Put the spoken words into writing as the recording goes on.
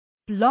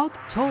Blog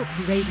Talk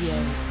Radio.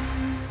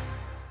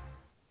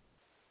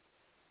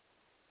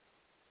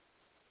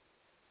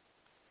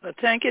 Well,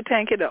 thank you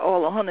to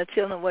all 100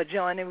 children who are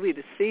joining me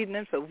this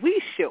evening for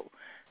We Show,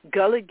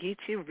 Gullah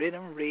Geechee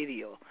Rhythm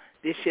Radio.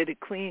 This year the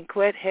Queen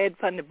Quet, head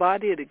from the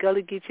body of the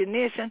Gullah Geechee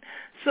Nation.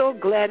 So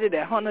glad that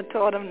 100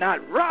 taught them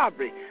not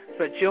robbery,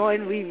 for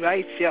join we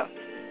right here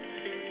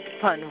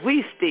upon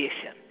We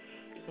Station,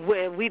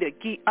 where we the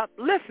Gee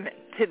upliftment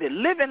to the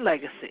living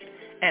legacy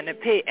and to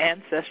pay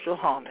ancestral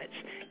homage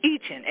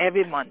each and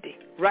every Monday,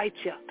 right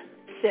here,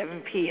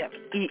 7 p.m.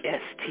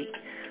 EST.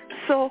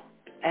 So,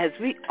 as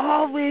we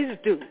always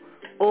do,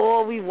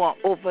 all we want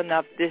to open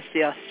up this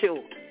year's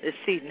show this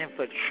evening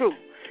for true,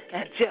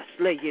 and just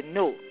let you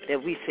know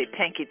that we say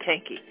thank you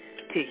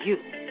to you.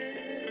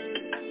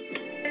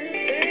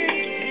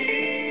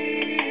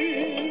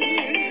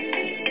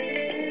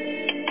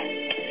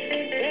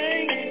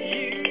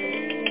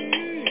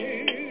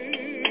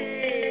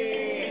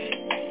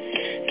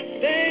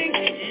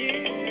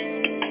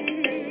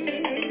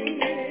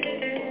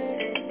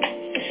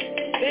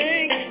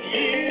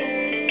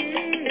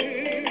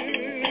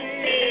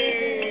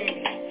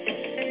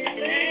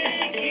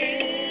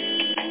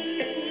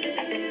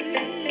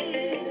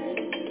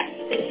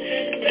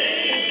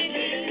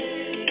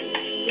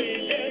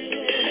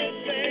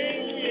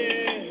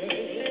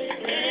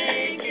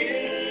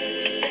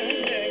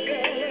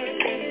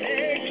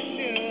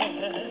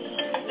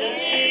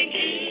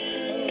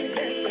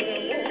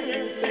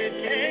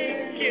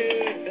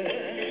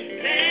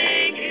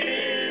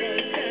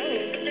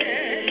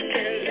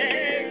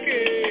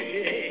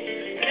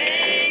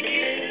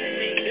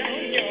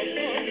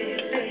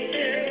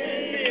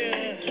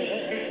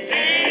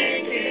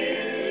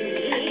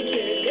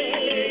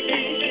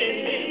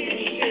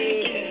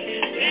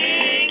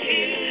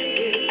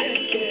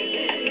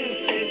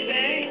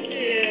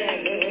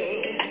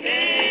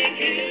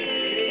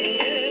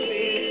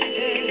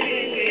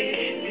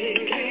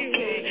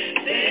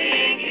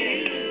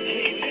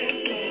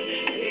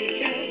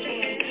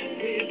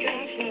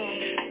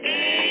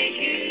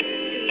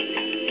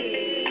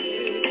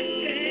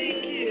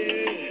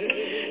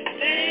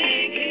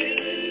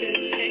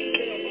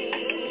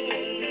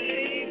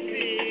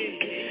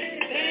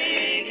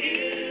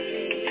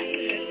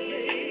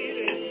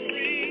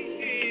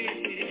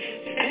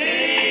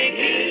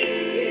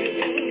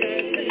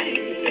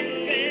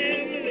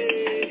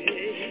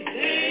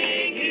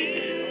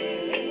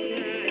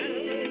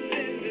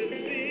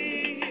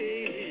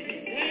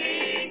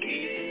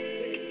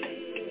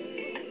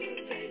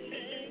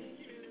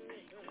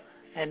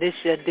 And this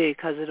your day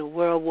because of the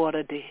World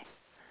Water Day.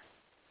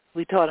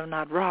 We taught them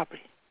not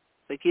robbery,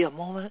 but give a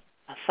moment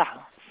of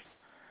silence.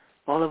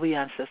 All of we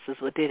ancestors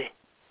what did it.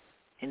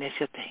 And this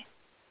your thing.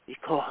 We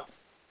call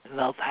the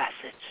Mill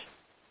Passage.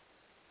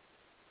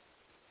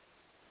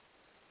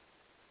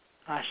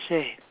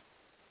 Ashe,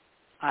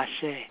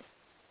 Ashe,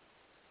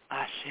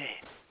 Ashe.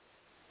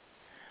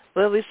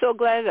 Well, we're so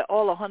glad that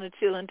all 100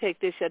 children take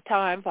this your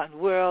time on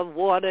World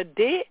Water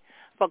Day.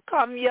 For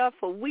come here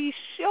for We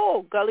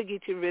Show Gullah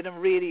Geechee Rhythm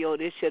Radio.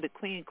 This year the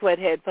Queen Quet,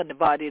 head from the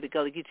body of the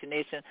Gullah Geechee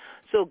Nation.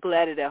 So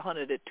glad that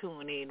 100 to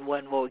tune in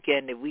one more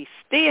again that We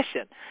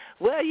Station.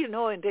 Well, you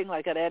know, and things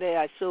like that,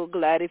 I'm so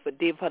glad for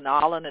deep and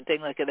Holland and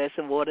things like that,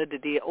 some water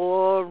today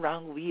all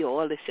around we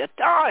all this your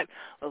time.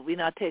 But we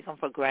not take them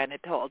for granted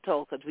all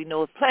because we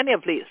know plenty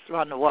of places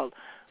around the world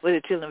where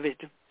the children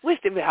wish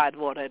they had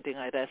water and things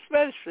like that,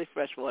 especially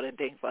fresh water and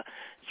things for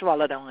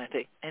swallow down and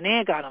things. And they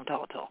ain't got them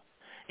tall.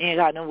 They ain't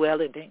got no well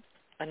and things.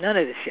 None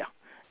of this year.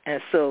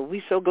 And so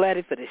we so glad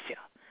for this year.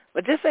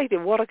 But just like the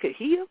water could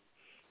heal,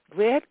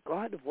 glad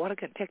God, the water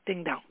can take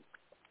things down.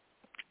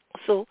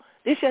 So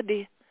this year,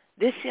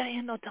 this year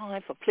ain't no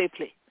time for play.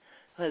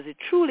 Because it's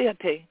truly a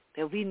thing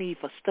that we need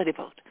for study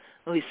about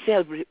when we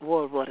celebrate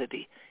World Water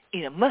Day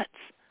in the midst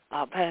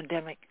of a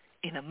pandemic,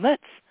 in the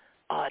midst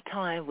of a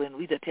time when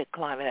we just take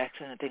climate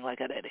action and things like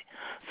that.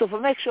 So for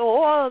make sure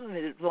all of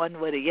them one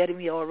way to get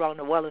me all around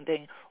the world and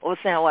thing, or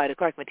sound why to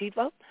crack my teeth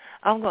out,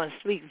 I'm going to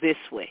speak this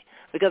way.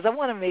 Because I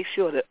want to make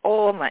sure that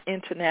all my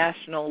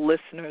international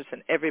listeners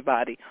and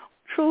everybody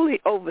truly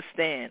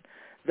understand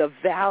the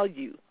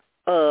value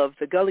of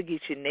the Gullah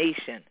Geechee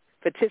Nation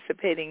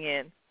participating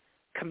in,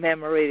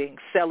 commemorating,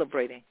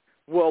 celebrating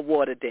World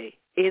Water Day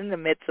in the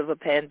midst of a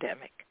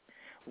pandemic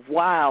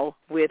while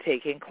we're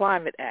taking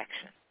climate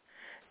action.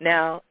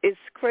 Now, it's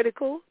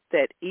critical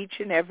that each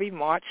and every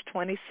March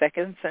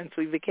 22nd, since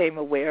we became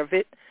aware of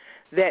it,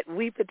 that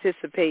we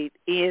participate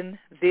in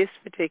this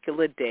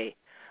particular day,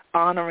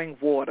 honoring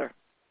water,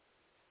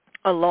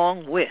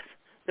 along with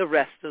the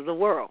rest of the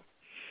world.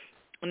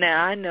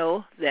 Now, I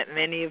know that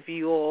many of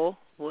you all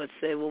would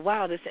say, well,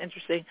 wow, that's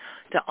interesting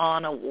to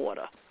honor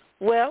water.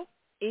 Well,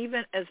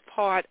 even as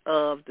part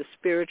of the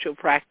spiritual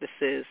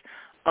practices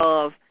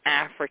of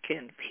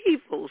African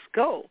peoples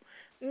go,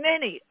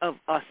 many of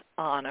us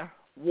honor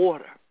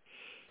water.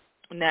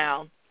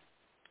 Now,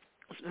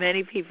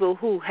 many people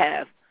who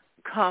have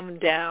come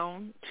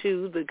down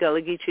to the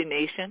Gullah Geechee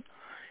Nation,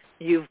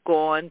 you've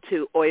gone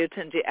to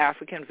Oyotunji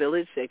African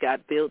Village that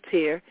got built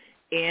here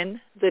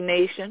in the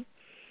nation.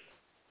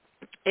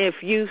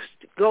 If you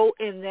go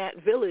in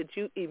that village,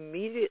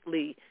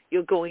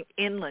 you're going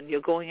inland.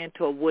 You're going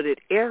into a wooded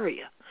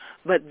area.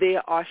 But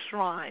there are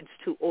shrines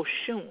to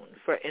Oshun,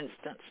 for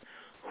instance,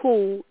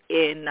 who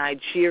in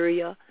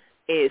Nigeria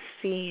is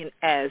seen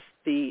as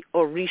the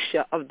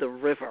Orisha of the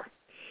river.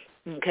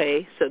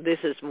 Okay, so this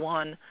is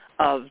one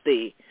of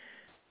the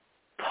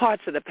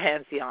parts of the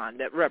pantheon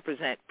that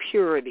represent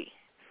purity,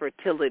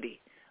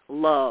 fertility,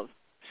 love,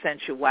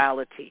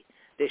 sensuality,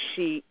 that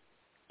she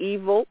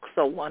evokes,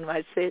 or one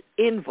might say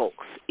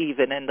invokes,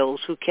 even in those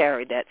who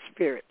carry that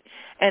spirit.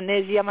 And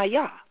there's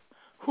Yamaya,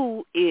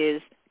 who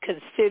is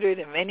considered,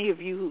 and many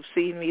of you who've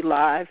seen me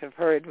live have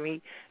heard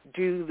me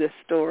do the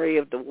story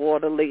of the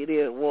water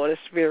lady, the water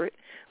spirit.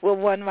 Well,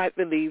 one might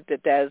believe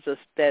that that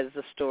is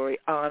a story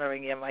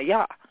honoring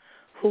Yamaya,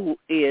 who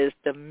is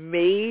the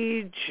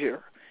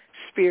major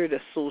spirit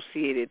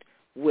associated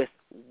with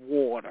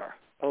water,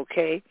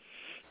 okay?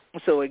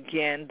 So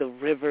again, the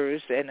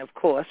rivers, and of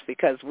course,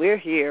 because we're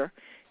here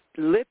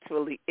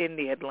literally in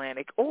the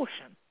Atlantic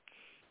Ocean,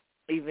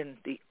 even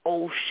the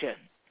ocean,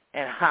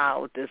 and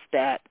how does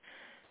that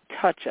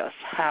touch us?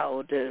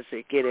 How does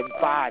it get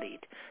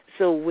embodied?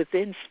 So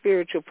within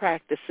spiritual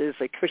practices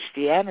like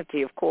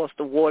Christianity, of course,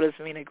 the waters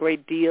mean a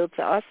great deal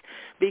to us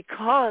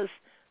because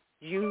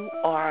you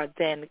are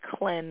then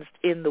cleansed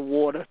in the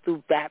water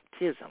through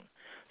baptism.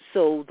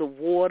 So the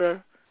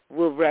water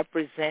will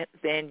represent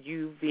then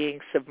you being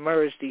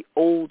submerged, the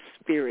old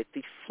spirit,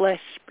 the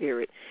flesh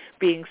spirit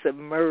being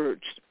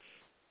submerged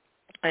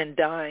and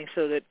dying,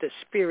 so that the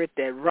spirit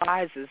that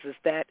rises is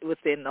that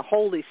within the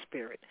Holy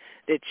Spirit,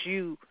 that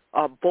you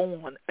are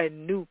born a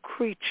new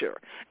creature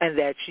and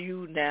that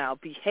you now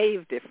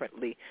behave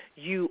differently.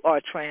 You are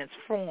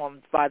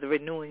transformed by the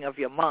renewing of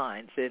your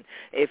minds. And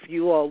if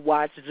you all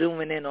watch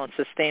Zooming In on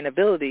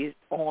Sustainability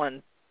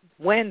on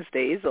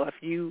Wednesdays, or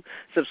if you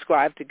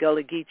subscribe to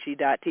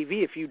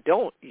gullah-geechee.tv, if you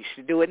don't, you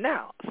should do it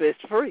now. It's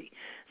free.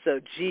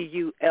 So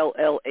GULLAHGEECHEE,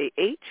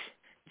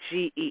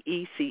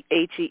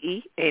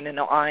 ain't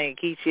no I in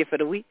Geechee for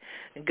the week,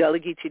 and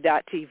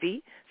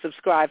gullah-geechee.tv.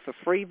 Subscribe for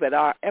free. But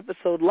our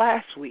episode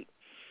last week,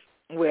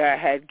 where I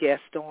had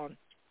guests on,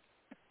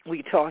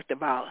 we talked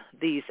about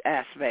these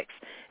aspects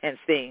and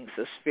things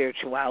of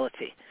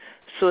spirituality.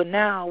 So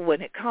now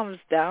when it comes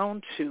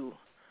down to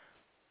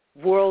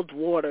World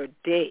Water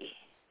Day,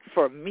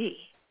 for me,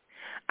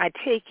 I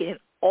take in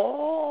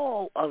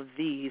all of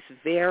these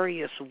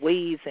various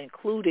ways,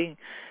 including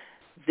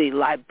the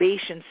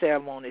libation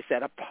ceremonies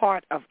that are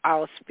part of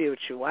our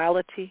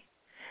spirituality,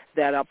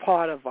 that are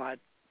part of our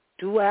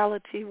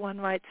duality, one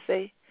might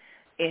say,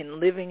 in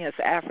living as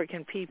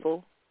African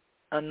people,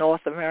 a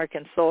North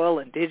American soil,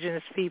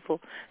 indigenous people,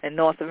 and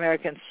North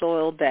American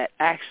soil that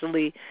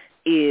actually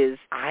is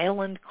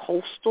island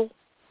coastal,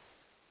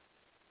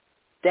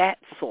 that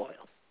soil,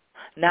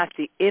 not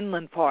the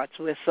inland parts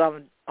where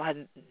some are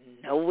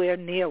nowhere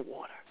near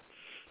water,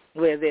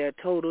 where there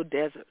are total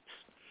deserts.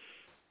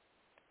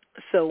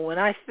 So when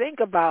I think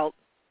about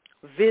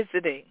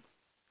visiting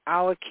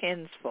our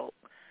kinsfolk,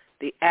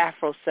 the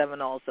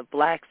Afro-Seminoles, the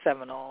Black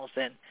Seminoles,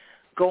 and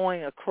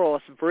going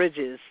across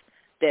bridges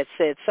that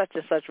said such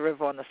and such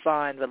river on the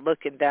sign, but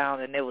looking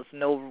down and there was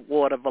no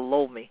water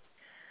below me,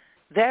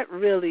 that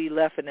really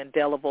left an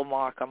indelible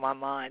mark on my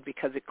mind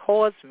because it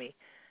caused me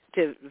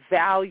to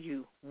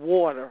value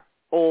water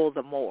all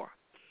the more.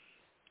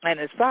 And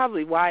it's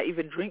probably why I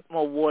even drink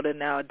more water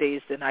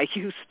nowadays than I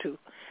used to,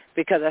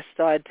 because I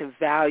started to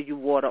value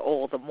water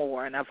all the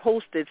more. And I've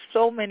hosted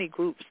so many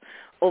groups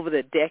over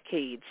the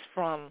decades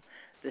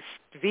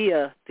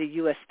via the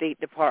U.S. State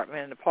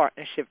Department and the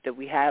partnership that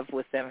we have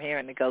with them here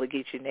in the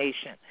Gullah-Geechee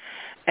Nation.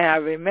 And I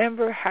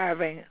remember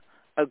having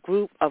a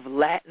group of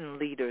Latin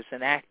leaders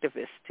and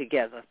activists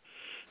together,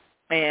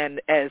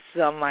 and as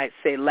some might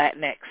say,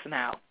 Latinx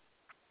now.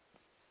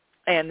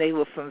 And they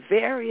were from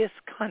various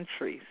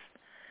countries.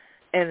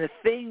 And the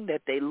thing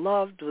that they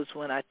loved was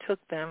when I took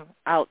them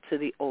out to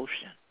the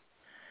ocean.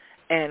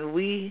 And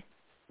we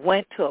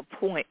went to a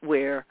point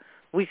where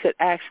we could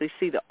actually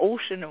see the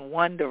ocean in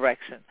one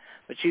direction,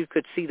 but you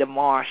could see the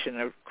marsh and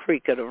the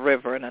creek or the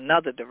river in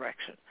another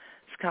direction.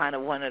 It's kind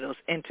of one of those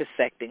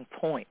intersecting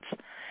points.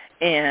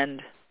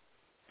 And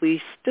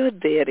we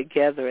stood there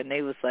together, and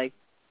they was like,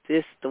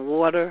 the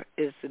water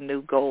is the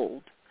new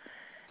gold.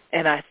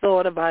 And I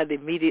thought about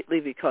it immediately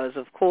because,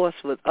 of course,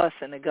 with us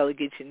in the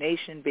Gullah-Geechee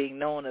Nation being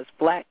known as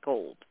black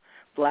gold,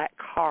 black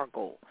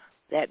cargo,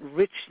 that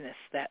richness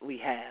that we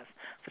have.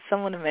 For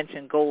someone to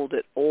mention gold,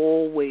 it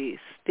always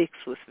sticks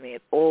with me.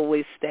 It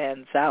always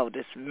stands out.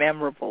 It's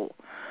memorable.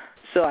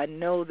 So I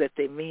know that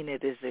they mean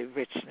it as a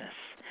richness.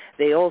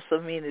 They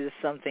also mean it as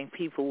something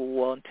people will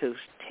want to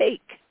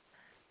take.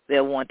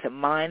 They'll want to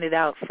mine it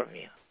out from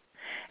you.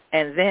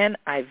 And then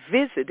I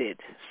visited,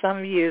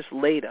 some years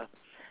later,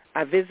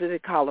 I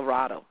visited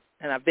Colorado,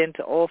 and I've been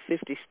to all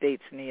 50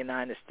 states in the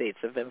United States.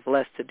 I've been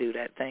blessed to do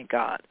that, thank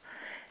God.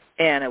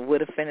 And I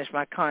would have finished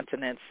my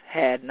continents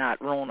had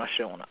not Rona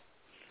shown up.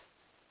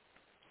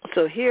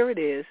 So here it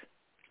is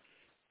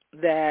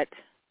that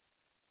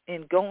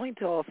in going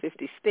to all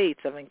 50 states,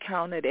 I've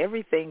encountered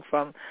everything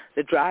from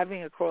the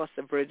driving across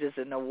the bridges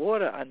and the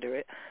water under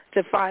it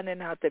to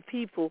finding out that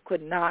people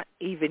could not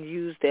even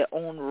use their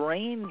own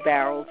rain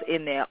barrels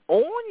in their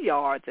own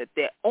yards at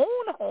their own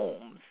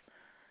homes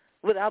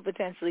without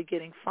potentially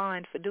getting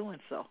fined for doing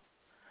so.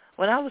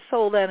 When I was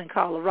told that in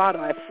Colorado,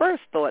 I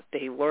first thought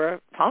they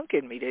were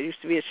punking me. There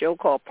used to be a show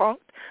called Punked.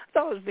 I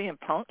thought it was being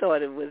punked. I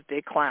thought it was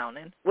they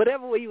clowning,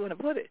 whatever way you want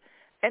to put it.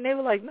 And they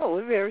were like, no,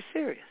 we're very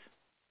serious.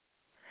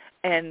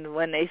 And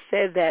when they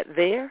said that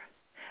there,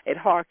 it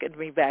harkened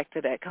me back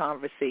to that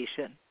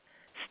conversation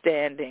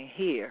standing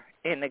here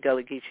in the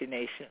Gullah Geechee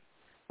Nation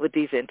with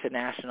these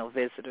international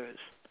visitors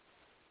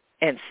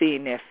and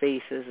seeing their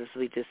faces as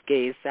we just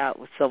gazed out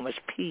with so much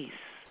peace,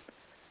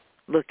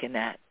 looking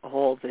at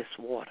all this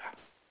water.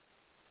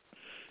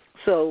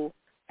 So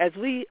as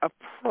we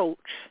approach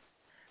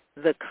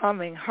the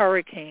coming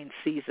hurricane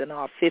season,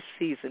 our 5th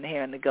season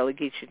here in the Gullah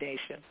Geechee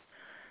Nation,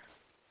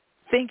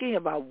 thinking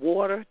about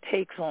water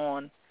takes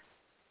on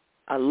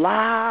a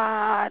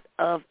lot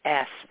of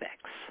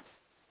aspects,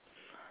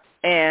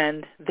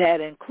 and that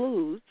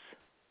includes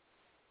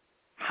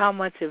how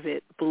much of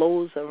it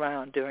blows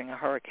around during a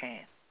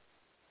hurricane.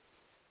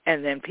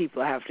 And then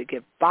people have to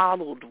get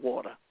bottled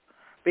water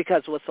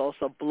because what's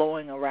also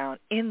blowing around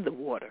in the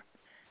water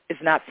is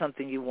not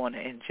something you want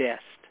to ingest.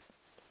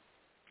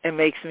 It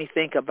makes me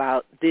think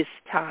about this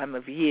time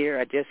of year.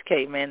 I just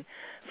came in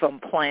from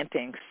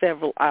planting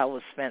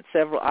spent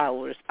several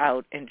hours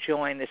out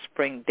enjoying the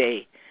spring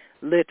day,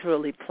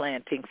 literally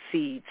planting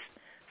seeds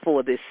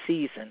for this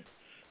season.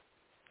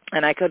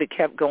 And I could have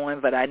kept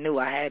going, but I knew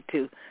I had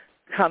to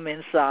come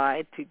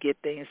inside to get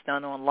things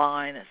done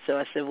online. And so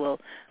I said, well,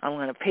 I'm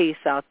going to pace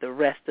out the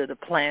rest of the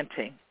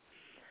planting.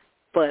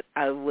 But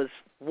I was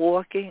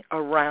walking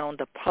around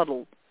a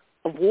puddle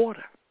of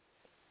water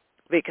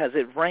because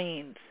it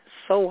rained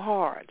so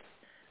hard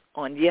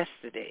on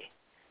yesterday.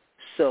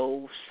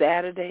 So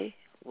Saturday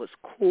was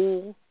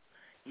cool,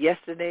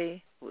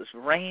 yesterday was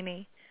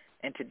rainy,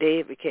 and today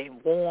it became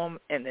warm,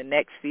 and the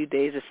next few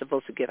days it's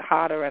supposed to get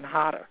hotter and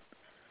hotter.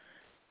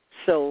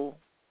 So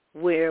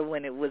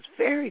when it was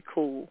very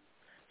cool,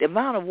 the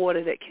amount of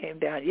water that came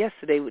down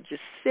yesterday would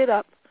just sit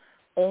up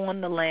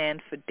on the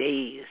land for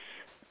days.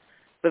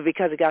 But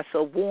because it got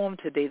so warm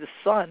today, the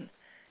sun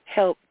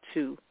helped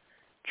to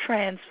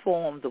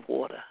transform the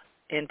water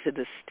into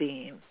the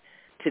steam,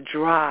 to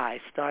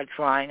start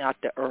drying out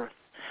the earth.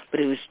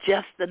 But it was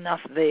just enough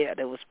there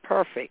that was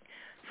perfect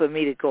for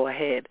me to go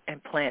ahead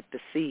and plant the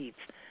seeds,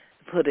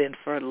 put in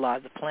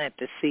fertilizer, plant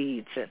the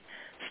seeds, and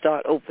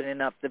start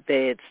opening up the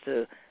beds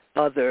to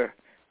other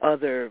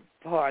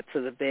parts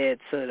of the bed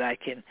so that I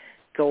can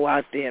go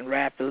out there and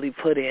rapidly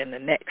put in the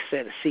next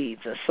set of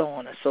seeds and so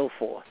on and so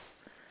forth.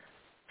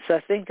 So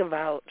I think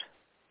about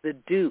the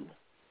dew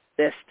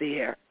that's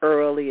there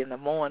early in the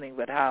morning,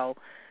 but how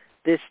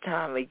this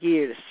time of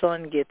year the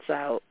sun gets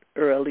out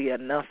early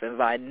enough, and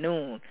by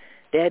noon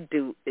that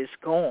dew is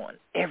gone.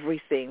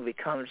 Everything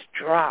becomes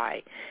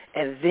dry.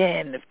 And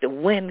then if the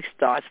wind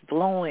starts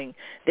blowing,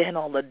 then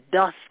all the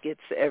dust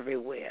gets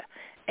everywhere.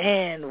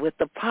 And with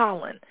the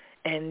pollen,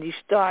 and you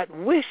start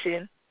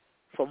wishing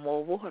for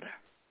more water,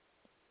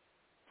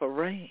 for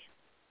rain,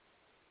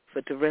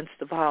 for to rinse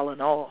the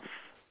pollen off,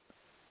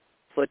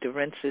 for to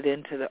rinse it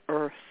into the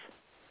earth,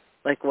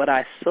 like what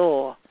I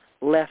saw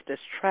left as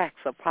tracks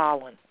of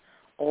pollen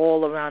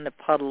all around the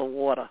puddle of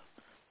water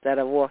that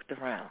I walked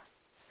around.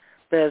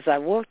 But as I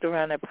walked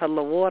around that puddle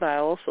of water, I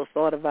also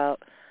thought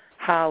about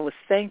how I was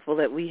thankful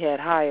that we had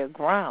higher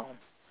ground,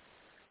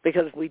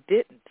 because if we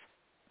didn't,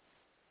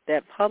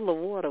 that puddle of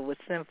water would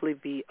simply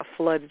be a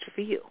flooded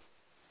field,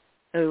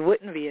 and we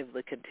wouldn't be able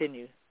to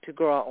continue to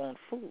grow our own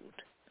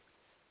food.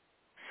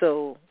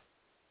 So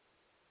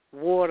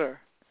water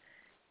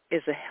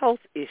is a health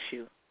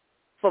issue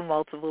for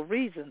multiple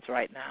reasons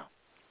right now.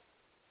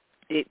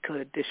 It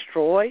could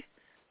destroy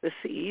the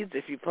seeds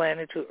if you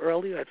planted too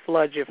early, or it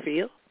floods your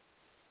field.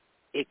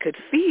 It could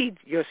feed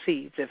your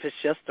seeds if it's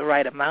just the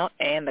right amount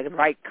and the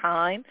right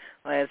kind,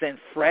 as in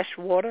fresh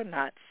water,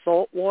 not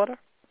salt water.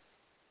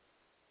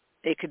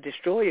 It could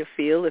destroy your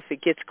field if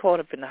it gets caught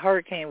up in the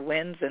hurricane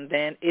winds, and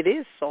then it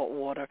is salt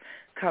water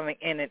coming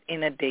in and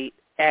inundate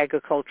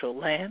agricultural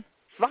land.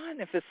 Fine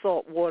if it's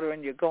salt water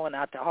and you're going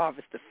out to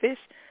harvest the fish.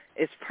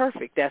 It's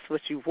perfect. That's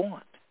what you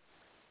want.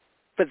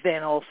 But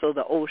then also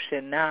the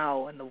ocean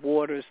now and the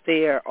waters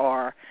there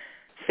are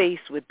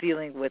faced with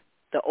dealing with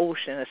the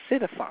ocean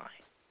acidifying.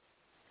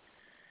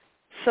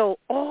 So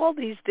all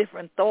these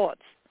different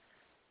thoughts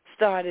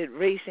started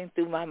racing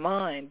through my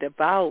mind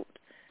about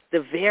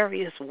the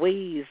various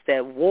ways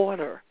that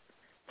water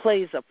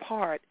plays a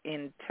part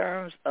in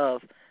terms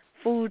of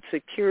food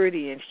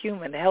security and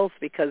human health,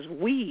 because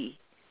we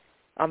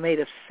are made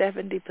of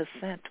 70%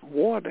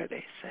 water,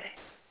 they say.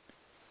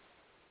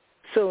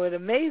 So it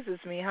amazes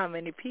me how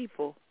many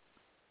people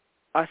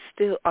are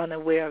still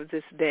unaware of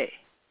this day,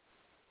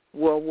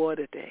 World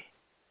Water Day.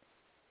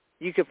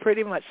 You could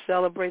pretty much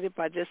celebrate it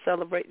by just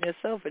celebrating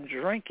yourself and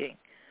drinking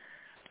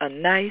a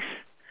nice,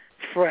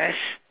 fresh,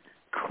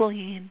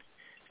 clean,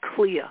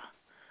 clear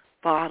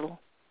bottle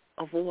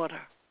of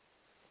water.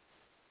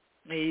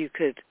 Maybe you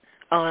could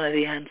honor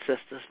the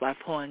ancestors by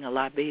pouring a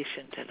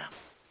libation to them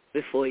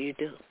before you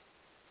do.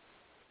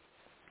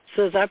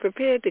 So as I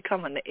prepared to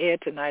come on the air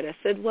tonight, I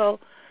said, well,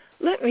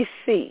 let me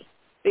see,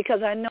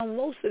 because I know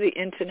most of the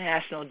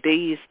international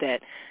days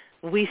that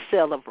we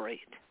celebrate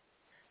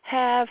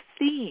have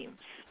themes.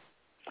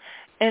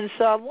 And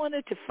so I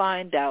wanted to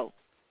find out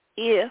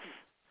if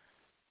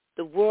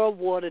the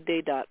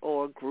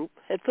worldwaterday.org group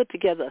had put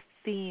together a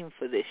theme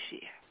for this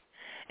year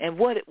and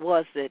what it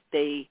was that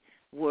they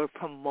were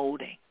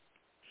promoting.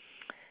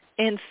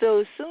 And so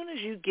as soon as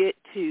you get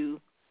to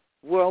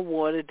World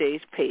Water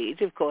Day's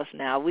page, of course,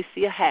 now we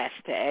see a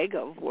hashtag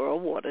of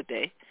World Water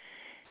Day,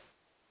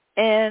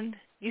 and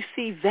you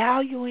see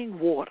valuing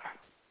water.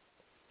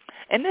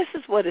 And this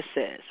is what it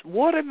says.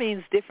 Water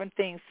means different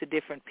things to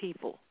different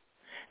people.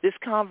 This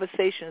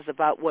conversation is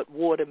about what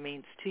water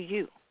means to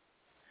you.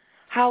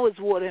 How is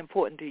water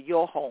important to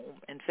your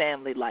home and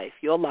family life,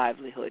 your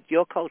livelihood,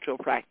 your cultural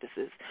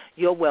practices,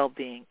 your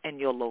well-being, and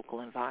your local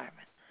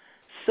environment?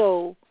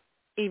 So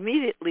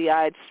immediately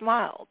I had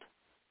smiled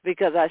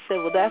because I said,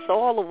 well, that's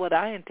all of what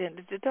I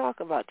intended to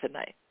talk about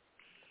tonight,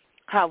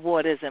 how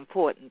water is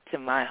important to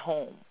my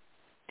home,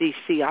 these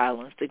sea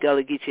islands, the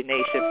Gullah Geechee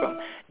Nation from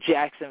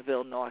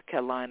Jacksonville, North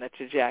Carolina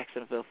to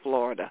Jacksonville,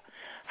 Florida,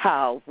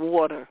 how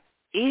water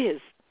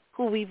is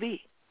who we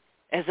be.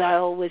 As I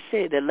always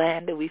say, the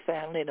land that we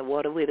family and the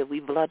water where that we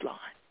bloodline.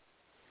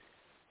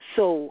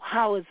 So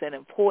how is it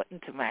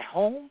important to my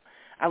home?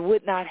 I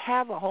would not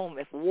have a home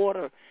if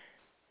water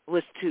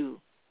was to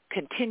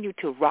continue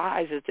to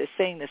rise, as they're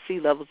saying the sea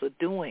levels are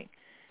doing,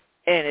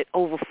 and it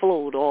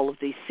overflowed all of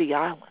these sea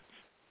islands.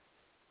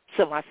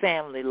 So my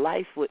family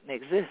life wouldn't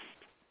exist.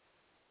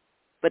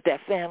 But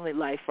that family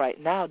life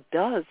right now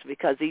does,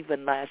 because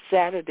even last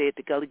Saturday at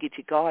the Gullah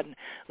Geechee Garden,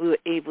 we were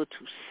able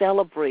to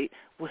celebrate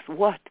with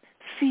what?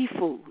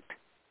 Seafood,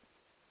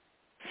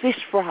 fish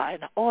fry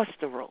and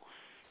oyster roast,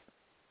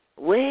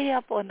 way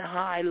up on the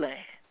highland.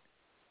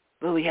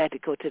 But we had to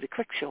go to the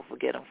creek show for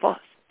get them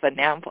first, for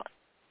Nampa.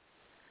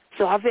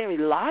 So our very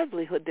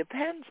livelihood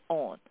depends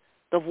on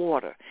the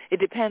water. It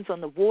depends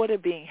on the water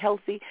being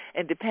healthy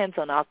and depends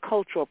on our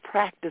cultural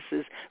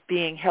practices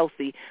being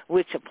healthy,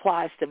 which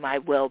applies to my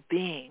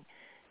well-being.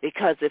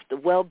 Because if the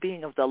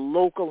well-being of the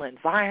local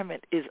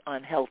environment is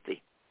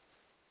unhealthy,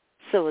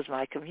 so is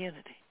my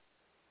community.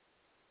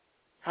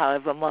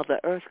 However Mother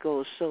Earth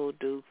goes, so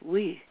do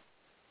we.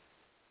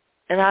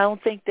 And I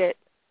don't think that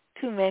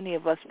too many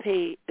of us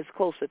pay as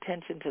close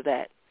attention to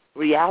that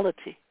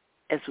reality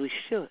as we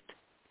should.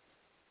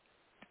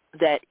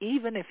 That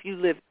even if you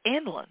live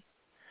inland,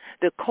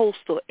 the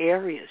coastal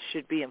areas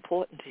should be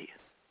important to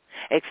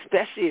you,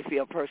 especially if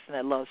you're a person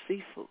that loves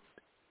seafood,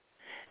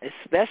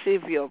 especially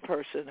if you're a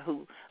person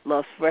who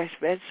loves fresh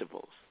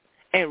vegetables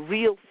and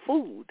real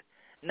food,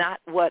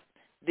 not what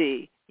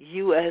the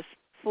U.S.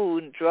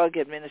 Food and Drug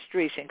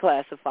Administration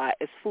classify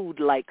as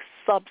food-like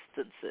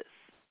substances,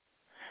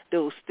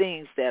 those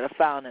things that are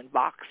found in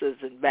boxes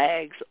and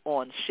bags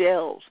on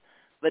shelves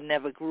but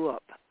never grew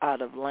up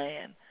out of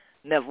land,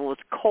 never was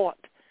caught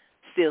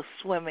still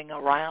swimming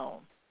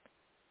around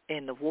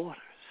in the waters.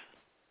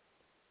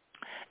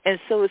 And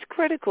so it's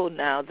critical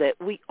now that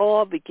we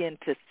all begin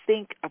to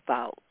think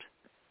about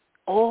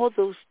all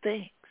those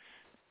things.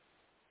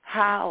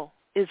 How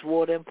is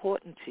water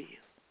important to you?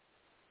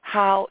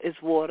 How is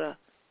water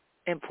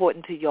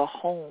important to your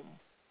home?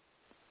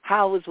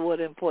 How is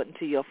water important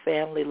to your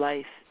family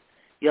life,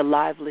 your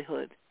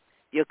livelihood,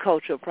 your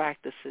cultural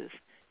practices,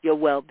 your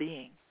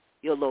well-being,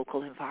 your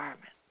local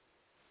environment?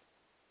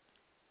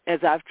 As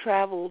I've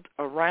traveled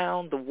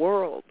around the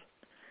world,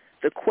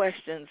 the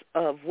questions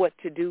of what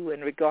to do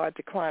in regard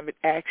to climate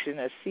action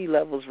as sea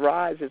levels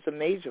rise is a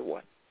major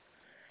one.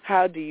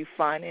 How do you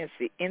finance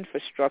the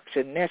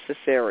infrastructure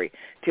necessary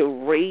to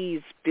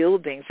raise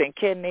buildings, and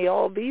can they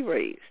all be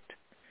raised?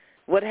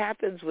 What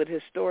happens with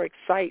historic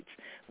sites,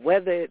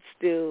 whether it's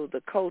still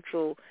the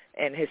cultural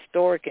and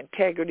historic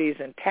integrity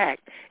is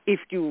intact, if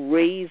you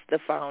raise the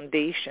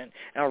foundation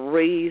and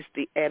raise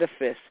the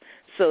edifice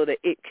so that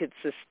it could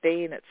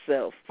sustain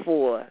itself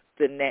for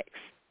the next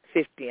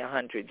 50,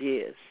 100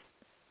 years?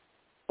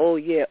 Oh,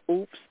 yeah,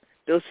 oops,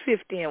 those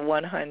 50 and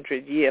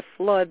 100-year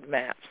flood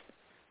maps,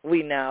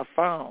 we now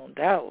found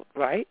out,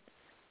 right,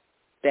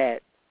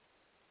 that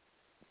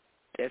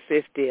the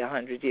 50,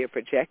 100-year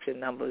projection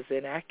number is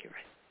inaccurate.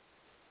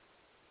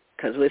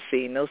 Because we're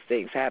seeing those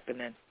things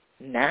happening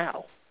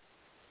now,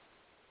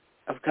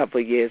 a couple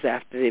of years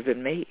after they've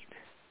been made.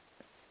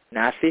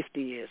 Not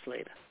 50 years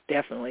later,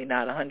 definitely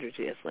not 100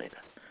 years later.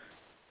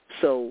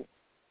 So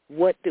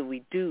what do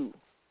we do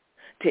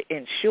to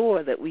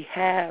ensure that we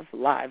have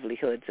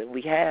livelihoods and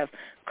we have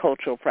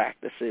cultural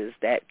practices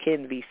that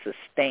can be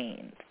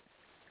sustained?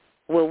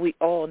 Well, we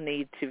all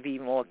need to be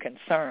more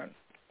concerned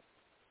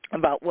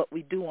about what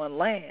we do on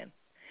land,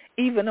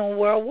 even on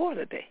World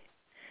Water Day.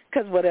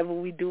 Because whatever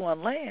we do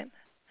on land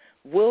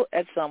will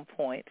at some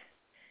point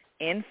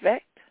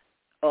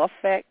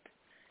affect,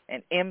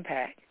 and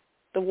impact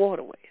the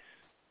waterways.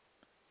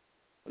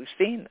 We've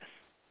seen this.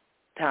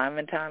 time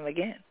and time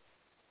again.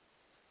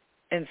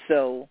 And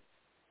so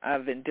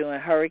I've been doing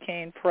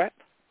hurricane prep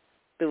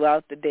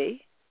throughout the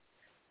day.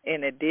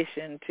 In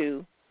addition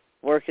to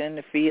working in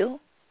the field,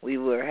 we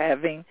were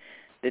having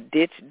the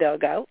ditch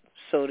dug out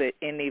so that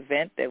in the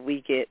event that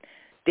we get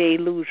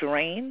deluge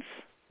rains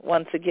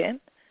once again,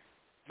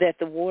 that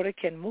the water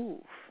can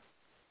move.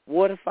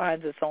 Water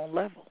finds its own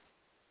level.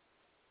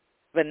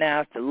 But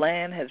now if the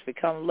land has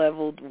become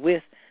leveled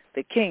with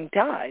the king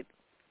tide,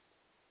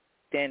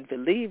 then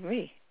believe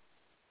me,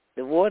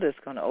 the water is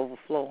going to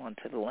overflow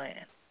onto the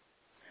land.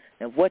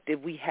 And what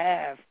did we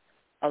have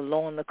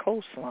along the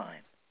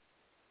coastline?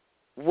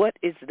 What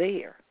is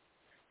there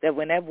that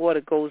when that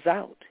water goes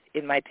out,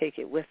 it might take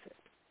it with it?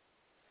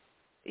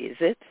 Is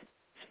it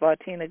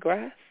Spartina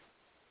grass?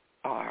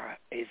 Or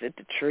is it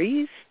the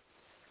trees?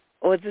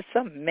 Or is it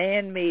some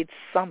man-made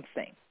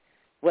something,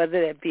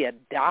 whether that be a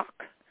dock,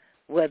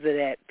 whether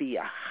that be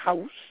a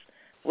house,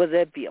 whether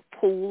that be a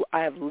pool? I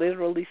have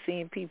literally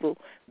seen people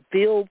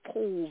build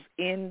pools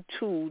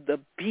into the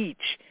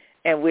beach,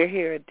 and we're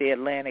here at the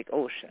Atlantic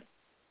Ocean.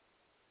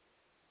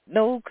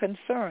 No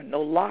concern,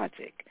 no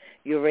logic.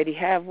 You already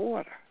have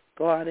water.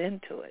 Go out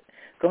into it.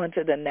 Go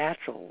into the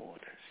natural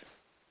waters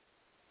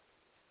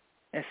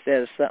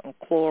instead of something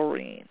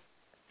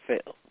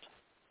chlorine-filled.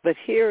 But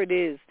here it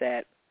is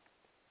that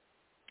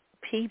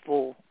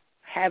people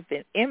have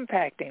been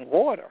impacting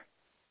water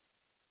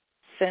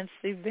since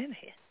they've been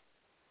here.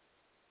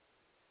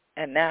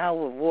 And now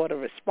when water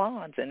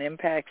responds and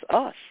impacts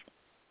us,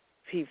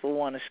 people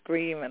want to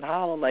scream and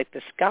holler like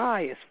the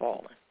sky is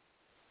falling.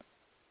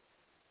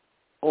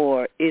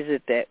 Or is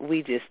it that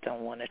we just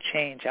don't want to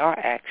change our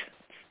actions?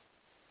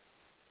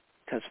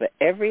 Because for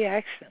every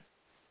action,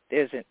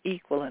 there's an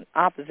equal and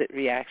opposite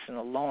reaction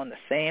along the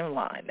same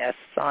line. That's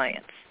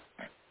science.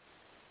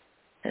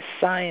 And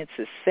science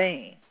is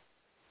saying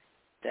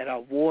that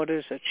our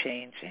waters are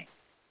changing.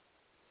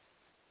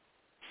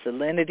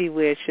 Salinity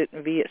where it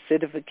shouldn't be,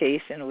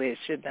 acidification where it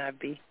should not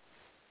be.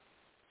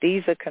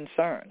 These are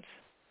concerns.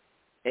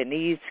 And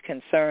these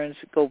concerns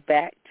go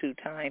back to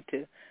tying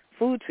to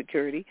food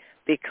security,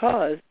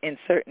 because in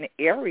certain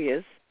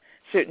areas,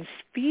 certain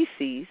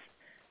species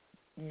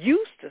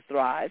used to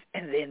thrive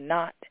and they're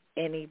not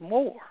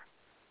anymore.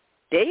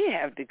 They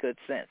have the good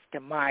sense to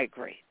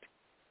migrate,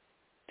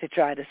 to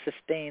try to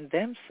sustain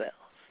themselves.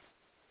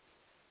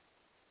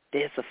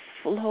 There's a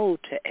flow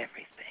to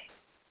everything.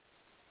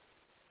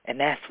 And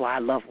that's why I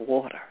love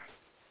water.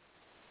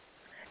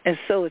 And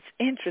so it's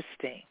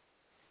interesting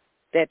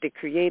that the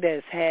Creator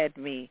has had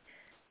me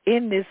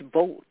in this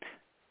boat,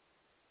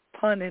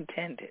 pun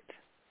intended,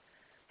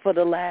 for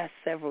the last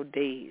several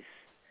days,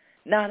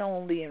 not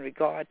only in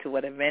regard to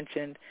what I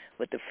mentioned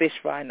with the fish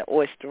fry and the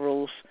oyster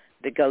roast,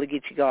 the Gullah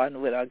Geechee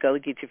Garden with our Gullah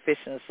Geechee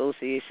Fishing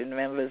Association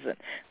members, and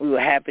we were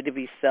happy to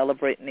be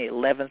celebrating the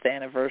 11th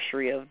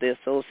anniversary of the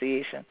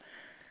association,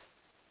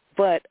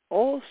 but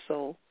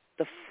also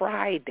the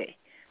Friday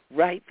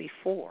right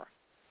before.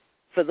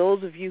 For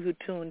those of you who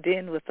tuned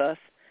in with us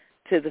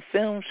to the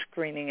film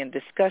screening and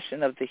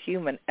discussion of The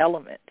Human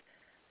Element,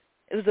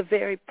 it was a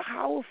very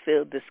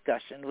power-filled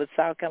discussion with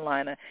South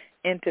Carolina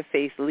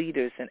interfaith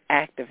leaders and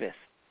activists.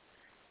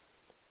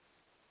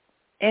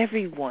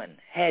 Everyone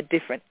had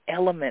different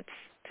elements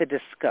to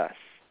discuss,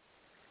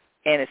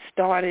 and it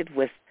started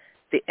with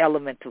the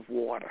element of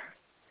water.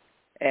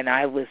 And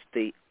I was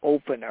the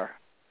opener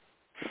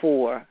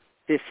for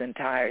this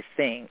entire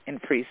thing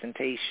and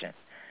presentation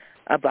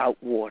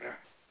about water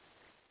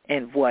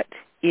and what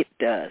it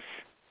does.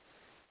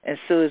 And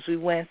so as we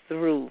went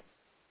through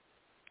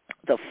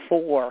the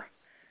four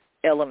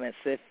elements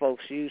that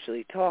folks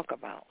usually talk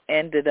about,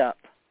 ended up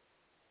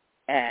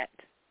at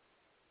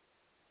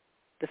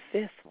the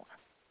fifth one,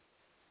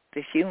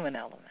 the human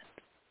element,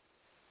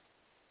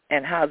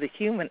 and how the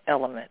human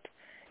element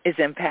is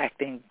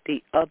impacting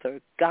the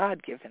other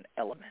God-given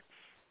elements.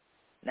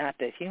 Not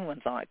that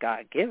humans aren't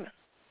God-given,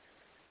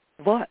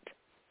 but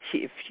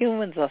if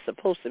humans are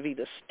supposed to be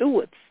the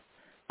stewards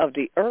of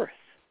the earth,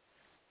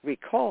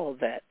 recall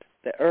that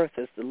the earth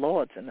is the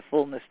Lord's and the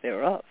fullness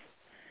thereof.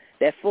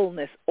 That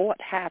fullness ought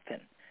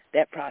happen,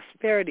 that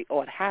prosperity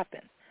ought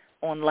happen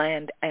on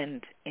land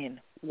and in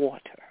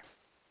water.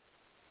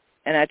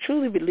 And I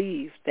truly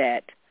believe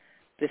that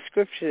the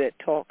scripture that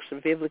talks, the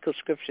biblical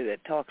scripture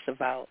that talks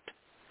about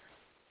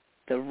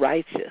the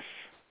righteous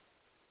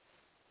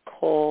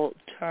called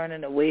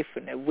turning away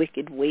from their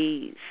wicked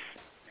ways,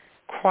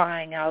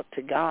 crying out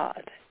to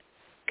God,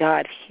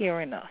 God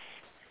hearing us,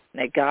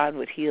 and that God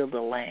would heal the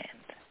land,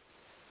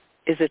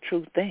 is a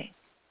true thing.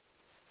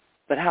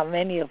 But how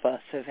many of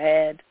us have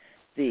had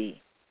the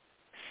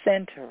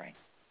centering,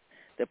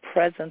 the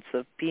presence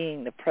of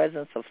being, the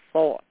presence of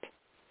thought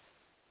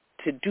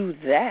to do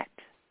that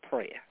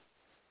prayer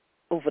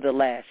over the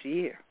last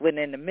year, when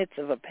in the midst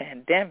of a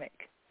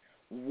pandemic,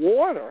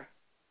 water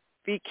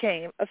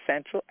became a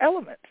central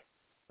element,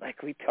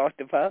 like we talked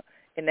about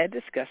in that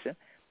discussion,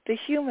 the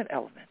human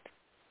element.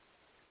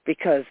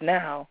 Because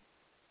now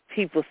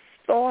people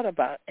thought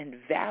about and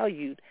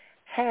valued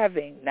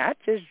having not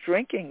just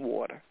drinking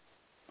water,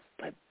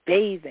 but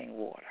bathing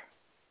water.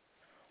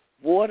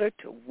 water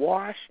to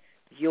wash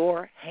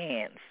your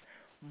hands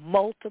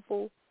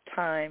multiple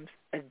times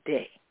a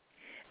day.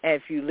 And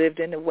if you lived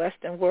in the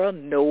Western world,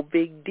 no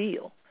big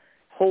deal.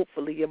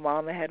 Hopefully your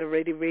mama had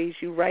already raised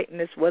you right, and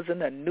this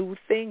wasn't a new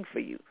thing for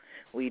you.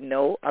 We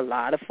know a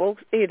lot of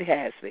folks, it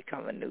has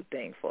become a new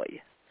thing for you.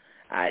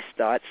 I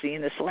start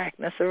seeing the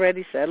slackness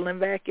already settling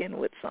back in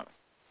with some.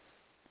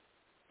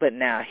 But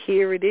now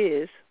here it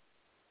is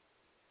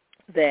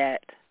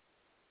that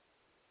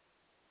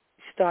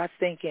you start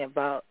thinking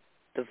about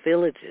the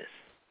villages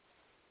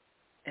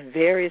in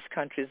various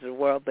countries of the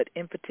world, but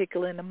in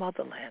particular in the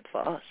motherland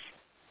for us,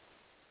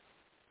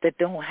 that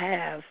don't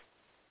have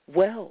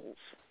wells,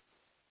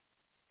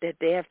 that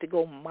they have to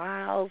go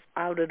miles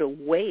out of the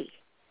way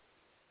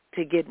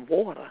to get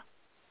water.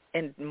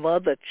 And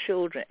mother,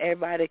 children,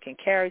 everybody that can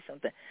carry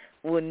something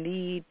will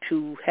need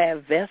to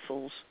have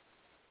vessels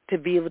to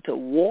be able to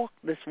walk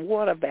this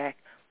water back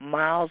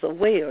miles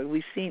away. Or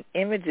we've seen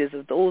images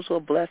of those who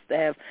are blessed to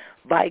have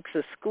bikes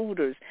or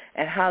scooters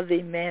and how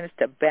they manage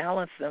to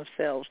balance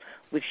themselves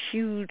with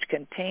huge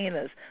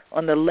containers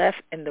on the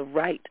left and the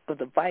right of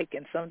the bike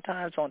and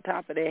sometimes on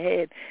top of their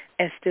head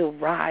and still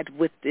ride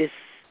with this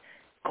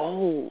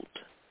gold,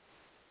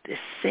 this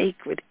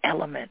sacred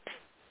element,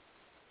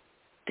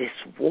 this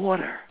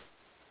water,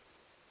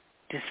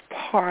 this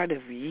part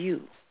of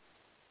you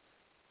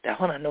that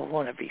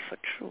want to be for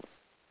truth.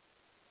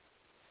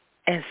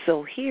 And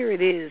so here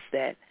it is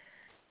that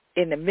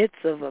in the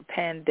midst of a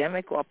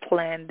pandemic or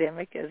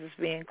plandemic, as it's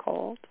being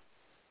called,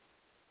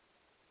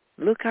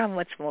 look how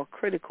much more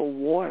critical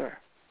water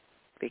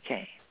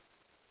became.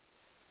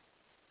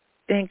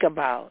 Think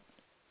about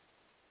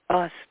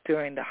us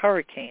during the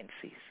hurricane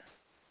season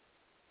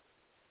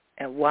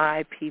and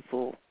why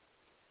people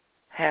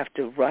have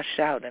to rush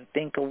out and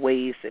think of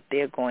ways that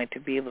they're going to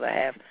be able to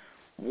have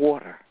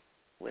water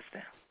with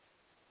them.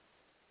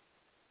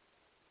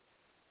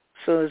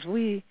 So as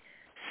we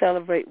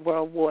celebrate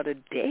World Water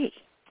Day,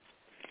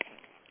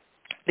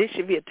 this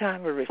should be a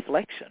time of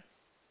reflection,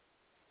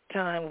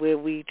 time where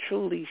we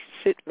truly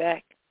sit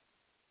back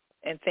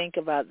and think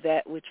about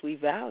that which we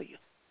value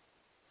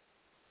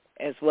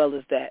as well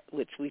as that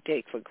which we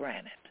take for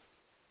granted.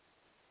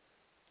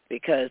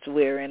 Because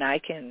wherein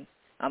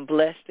I'm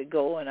blessed to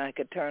go and I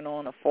could turn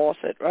on a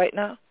faucet right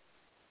now,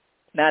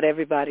 not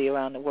everybody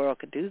around the world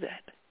could do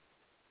that.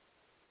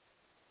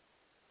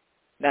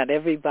 Not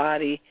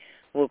everybody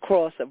will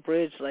cross a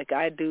bridge like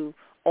I do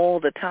all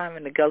the time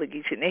in the Gullah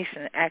Geechee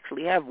Nation and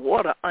actually have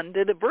water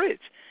under the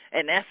bridge.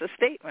 And that's a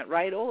statement,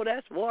 right? Oh,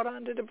 that's water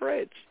under the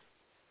bridge.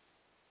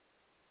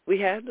 We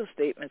have those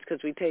statements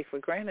because we take for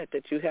granted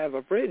that you have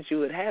a bridge, you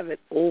would have it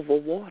over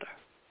water.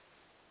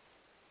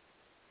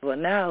 Well,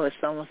 now it's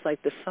almost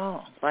like the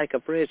song, like a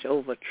bridge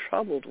over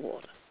troubled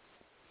water.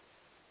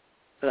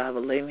 But I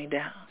will lay me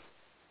down.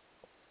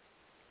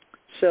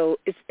 So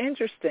it's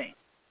interesting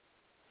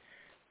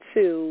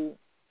to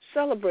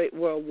celebrate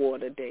World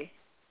Water Day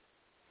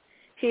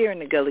here in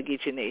the Gullah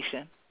Geechee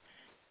Nation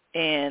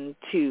and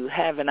to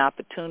have an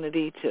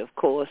opportunity to, of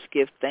course,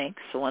 give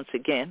thanks once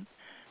again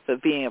for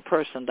being a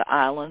person of the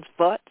islands,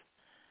 but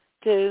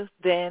to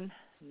then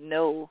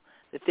know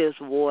that there's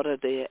water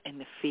there in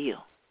the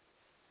field.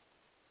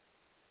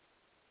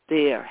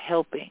 They are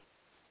helping,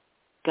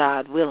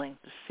 God willing,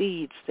 the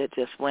seeds that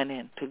just went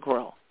in to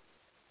grow.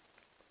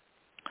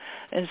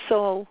 And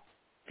so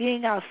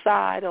being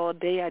outside all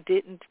day, I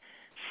didn't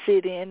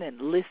sit in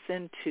and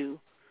listen to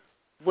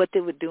what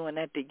they were doing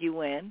at the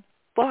UN,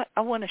 but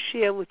I want to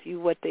share with you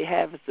what they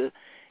have as the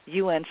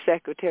UN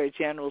Secretary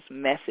General's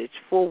message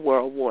for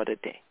World Water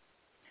Day.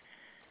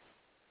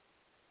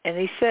 And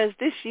he says,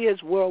 this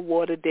year's World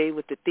Water Day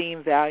with the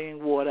theme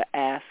Valuing Water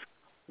asks,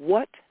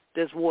 what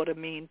does water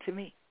mean to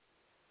me?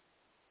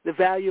 The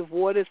value of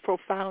water is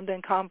profound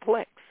and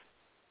complex.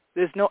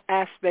 There's no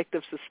aspect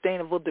of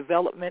sustainable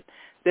development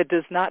that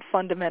does not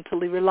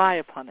fundamentally rely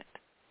upon it.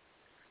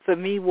 For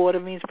me, water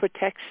means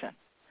protection,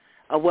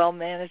 a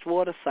well-managed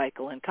water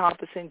cycle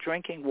encompassing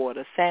drinking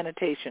water,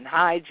 sanitation,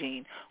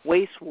 hygiene,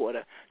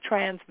 wastewater,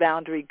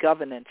 transboundary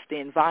governance, the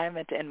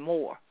environment, and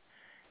more.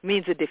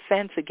 Means a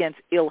defense against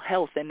ill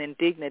health and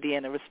indignity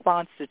and a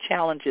response to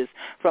challenges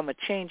from a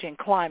changing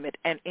climate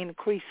and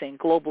increasing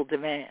global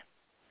demand.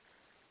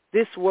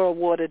 This World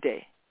Water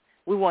Day,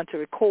 we want to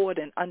record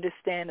and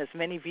understand as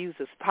many views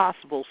as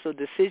possible so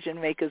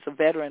decision makers are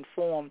better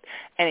informed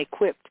and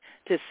equipped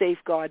to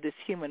safeguard this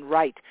human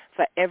right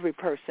for every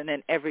person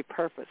and every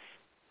purpose.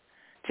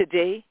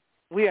 Today,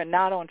 we are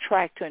not on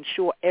track to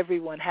ensure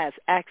everyone has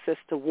access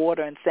to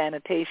water and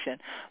sanitation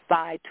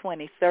by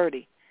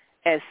 2030,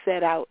 as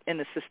set out in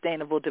the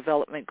Sustainable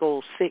Development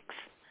Goal 6.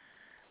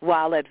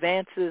 While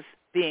advances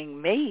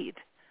being made,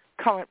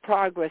 current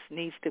progress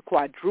needs to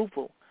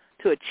quadruple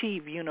to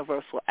achieve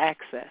universal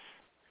access.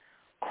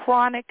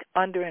 Chronic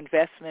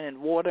underinvestment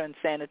in water and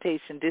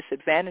sanitation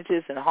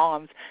disadvantages and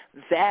harms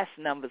vast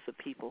numbers of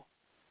people.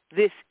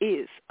 This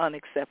is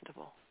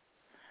unacceptable.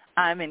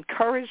 I'm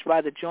encouraged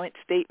by the joint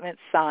statement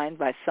signed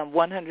by some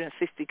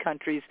 160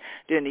 countries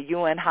during the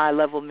UN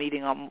high-level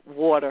meeting on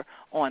water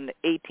on the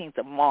 18th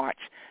of March.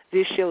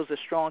 This shows a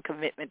strong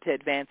commitment to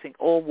advancing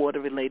all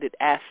water-related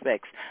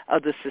aspects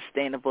of the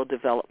Sustainable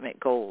Development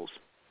Goals.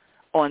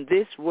 On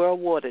this World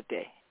Water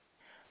Day,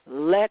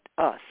 let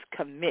us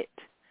commit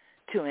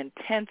to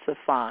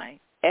intensifying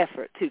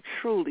effort to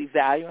truly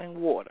valuing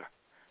water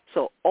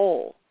so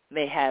all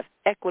may have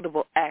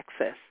equitable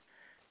access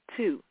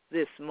to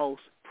this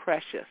most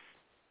precious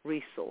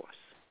resource.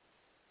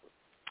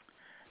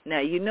 Now,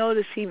 you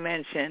notice he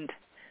mentioned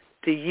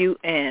the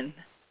UN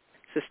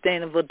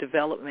Sustainable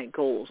Development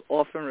Goals,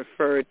 often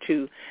referred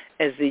to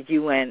as the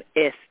UN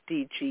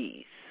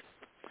SDGs.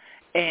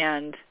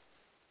 And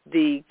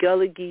the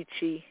Gullah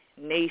Geechee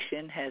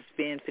Nation has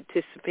been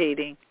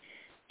participating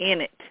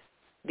in it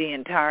the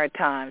entire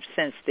time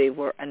since they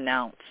were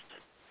announced.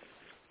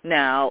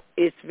 Now,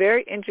 it's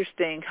very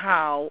interesting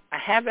how I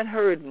haven't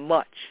heard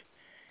much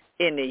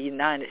in the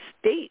United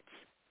States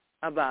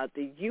about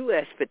the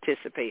U.S.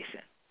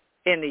 participation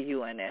in the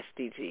UN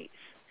SDGs.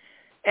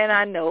 And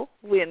I know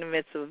we're in the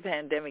midst of a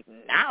pandemic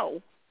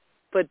now,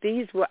 but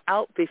these were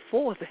out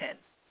before then.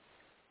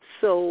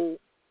 So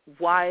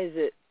why is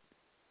it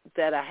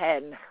that I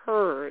hadn't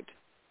heard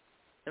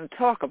them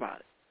talk about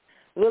it?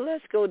 Well,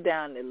 let's go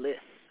down the list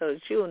so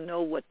that you'll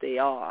know what they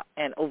are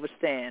and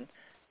understand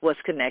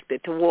what's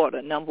connected to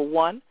water. Number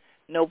 1,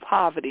 no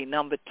poverty.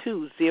 Number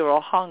 2, zero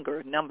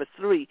hunger. Number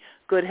 3,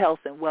 good health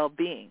and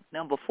well-being.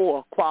 Number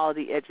 4,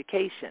 quality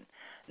education.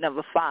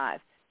 Number 5,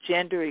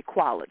 gender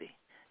equality.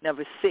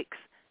 Number 6,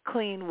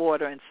 clean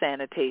water and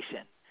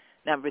sanitation.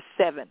 Number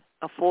 7,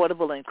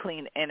 affordable and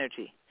clean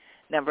energy.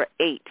 Number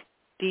 8,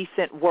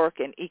 decent work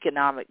and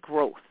economic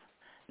growth.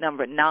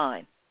 Number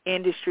 9,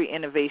 industry,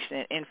 innovation,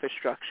 and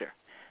infrastructure.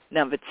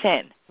 Number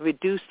 10,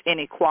 reduced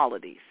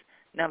inequalities.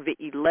 Number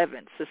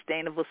 11,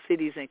 sustainable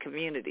cities and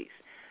communities.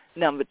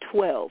 Number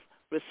 12,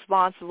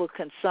 responsible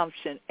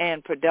consumption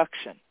and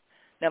production.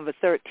 Number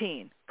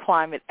 13,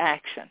 climate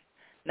action.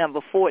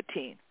 Number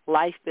 14,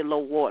 life below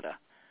water.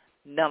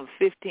 Number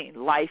 15,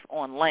 life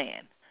on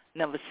land.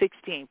 Number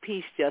 16,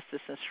 peace,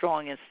 justice, and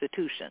strong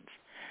institutions.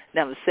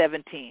 Number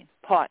 17,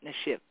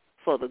 partnership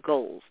for the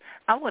goals.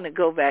 I want to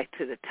go back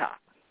to the top.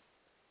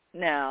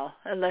 Now,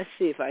 and let's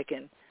see if I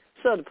can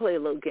sort of play a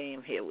little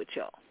game here with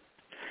y'all.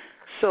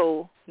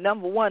 So,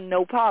 number 1,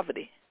 no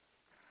poverty.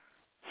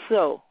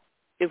 So,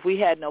 if we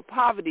had no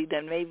poverty,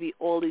 then maybe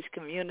all these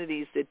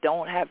communities that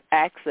don't have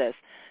access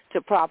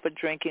to proper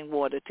drinking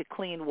water, to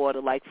clean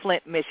water, like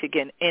Flint,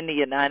 Michigan in the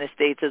United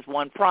States is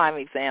one prime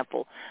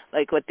example,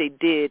 like what they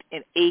did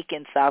in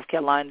Aiken, South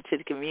Carolina to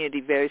the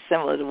community, very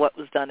similar to what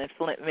was done in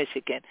Flint,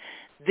 Michigan.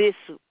 This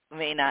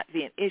may not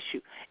be an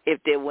issue. If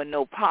there were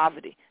no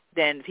poverty,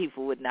 then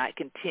people would not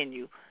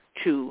continue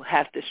to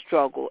have to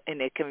struggle in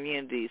their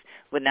communities,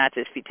 would not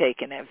just be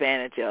taken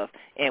advantage of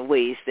in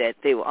ways that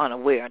they were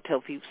unaware until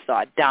people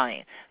start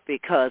dying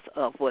because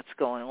of what's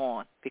going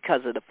on, because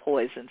of the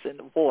poisons in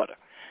the water.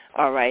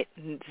 All right,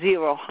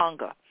 zero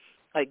hunger.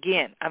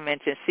 Again, I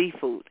mentioned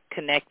seafood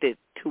connected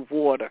to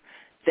water.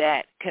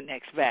 That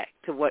connects back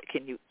to what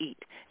can you eat.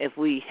 If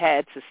we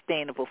had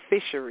sustainable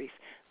fisheries,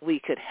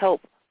 we could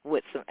help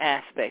with some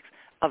aspects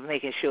of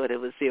making sure there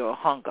was zero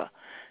hunger.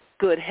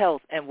 Good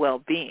health and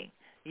well-being.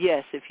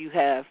 Yes, if you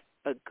have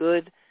a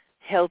good,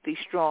 healthy,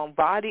 strong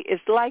body,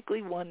 it's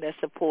likely one that's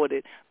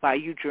supported by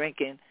you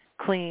drinking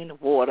clean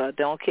water.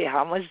 Don't care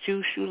how much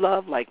juice you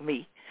love, like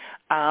me.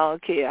 I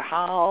don't care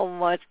how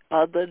much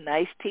other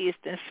nice taste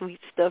and sweet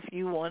stuff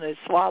you want to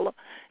swallow.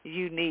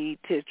 You need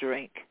to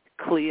drink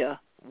clear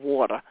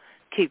water.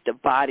 Keep the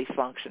body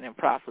functioning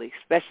properly,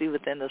 especially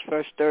within those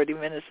first 30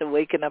 minutes of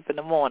waking up in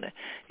the morning.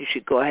 You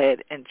should go ahead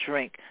and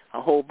drink a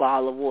whole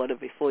bottle of water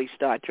before you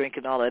start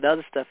drinking all that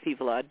other stuff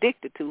people are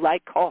addicted to,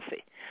 like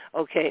coffee.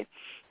 Okay?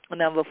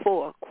 Number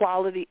 4,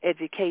 quality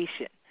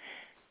education.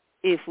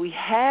 If we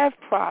have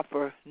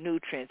proper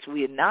nutrients,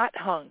 we are not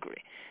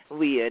hungry,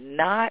 we are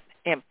not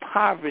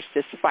impoverished,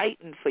 just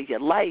fighting for your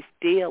life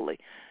daily,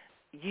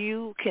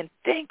 you can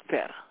think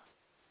better.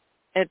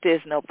 If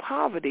there's no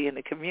poverty in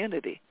the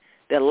community,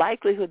 the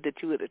likelihood that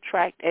you would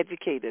attract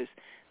educators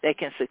that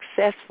can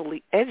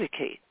successfully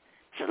educate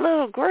is a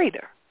little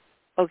greater,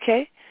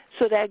 okay?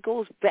 So that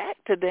goes back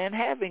to then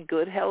having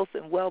good health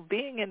and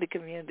well-being in the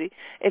community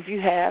if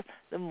you have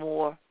the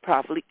more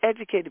properly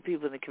educated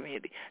people in the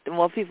community. The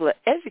more people are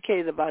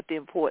educated about the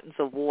importance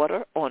of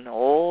water on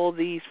all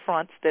these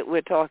fronts that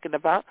we're talking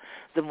about,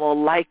 the more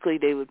likely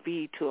they would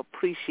be to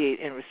appreciate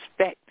and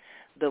respect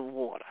the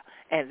water.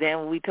 And then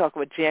when we talk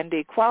about gender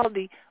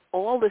equality,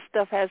 all this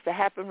stuff has to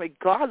happen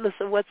regardless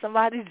of what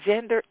somebody's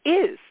gender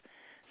is.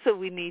 So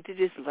we need to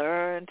just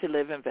learn to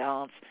live in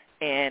balance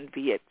and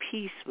be at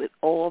peace with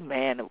all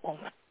man and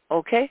woman,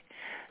 okay?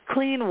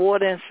 Clean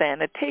water and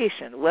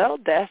sanitation. Well,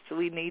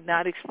 we need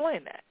not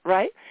explain that,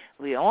 right?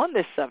 We're on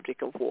this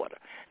subject of water.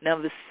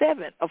 Number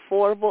 7,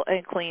 affordable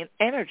and clean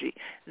energy.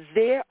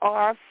 There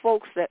are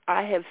folks that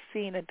I have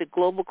seen at the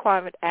Global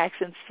Climate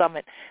Action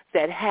Summit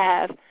that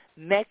have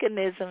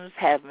mechanisms,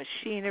 have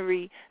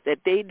machinery that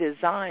they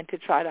designed to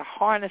try to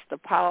harness the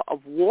power of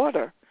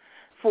water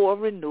for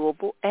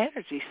renewable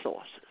energy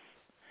sources.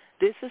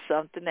 This is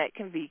something that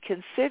can be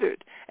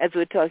considered as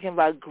we're talking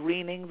about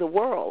greening the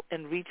world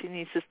and reaching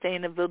these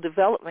sustainable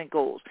development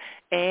goals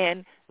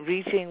and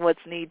reaching what's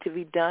need to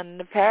be done in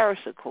the Paris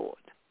Accord.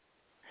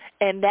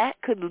 And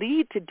that could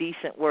lead to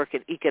decent work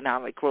and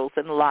economic growth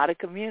in a lot of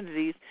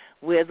communities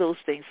where those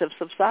things have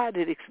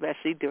subsided,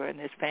 especially during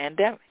this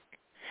pandemic.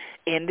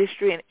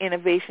 Industry and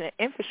innovation and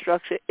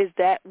infrastructure is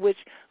that which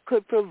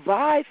could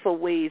provide for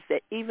ways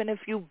that even if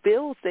you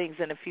build things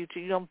in the future,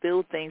 you don't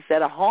build things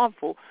that are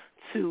harmful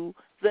to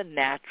the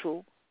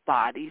natural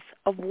bodies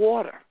of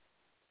water,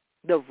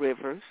 the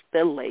rivers,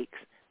 the lakes,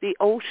 the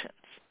oceans.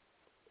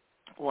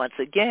 Once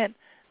again,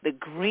 the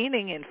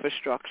greening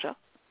infrastructure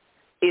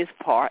is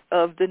part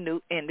of the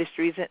new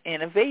industries and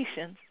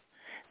innovations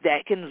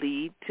that can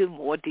lead to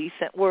more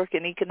decent work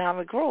and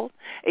economic growth,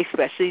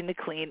 especially in the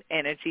clean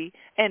energy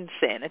and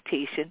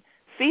sanitation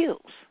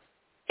fields.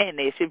 And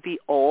there should be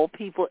all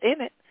people in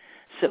it.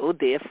 So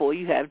therefore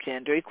you have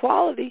gender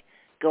equality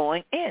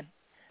going in.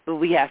 But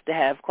we have to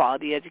have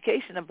quality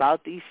education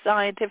about these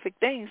scientific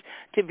things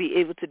to be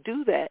able to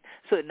do that.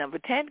 So that number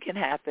 10 can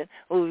happen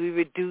where we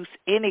reduce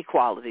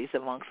inequalities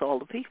amongst all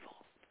the people.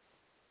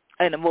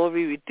 And the more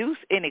we reduce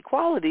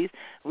inequalities,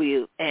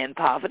 we end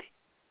poverty.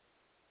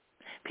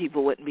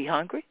 People wouldn't be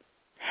hungry,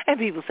 and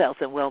people's health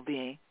and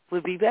well-being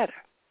would be better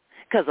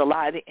because a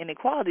lot of the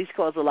inequalities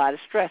cause a lot of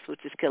stress,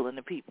 which is killing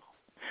the people.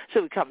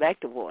 So we come back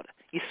to water.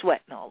 You're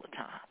sweating all the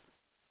time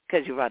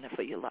because you're running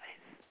for your life.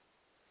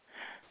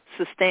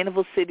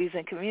 Sustainable cities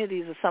and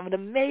communities are some of the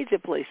major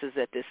places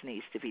that this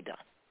needs to be done.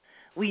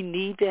 We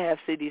need to have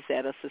cities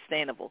that are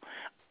sustainable.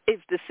 If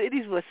the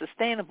cities were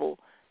sustainable,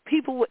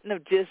 people wouldn't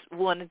have just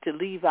wanted to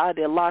leave out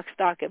their lock,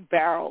 stock, and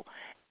barrel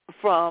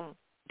from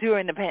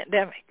during the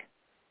pandemic.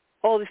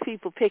 All these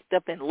people picked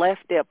up and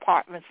left their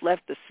apartments,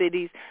 left the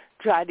cities,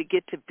 tried to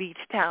get to beach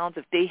towns.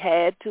 If they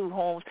had two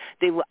homes,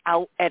 they were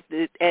out at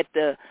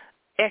the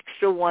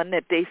extra one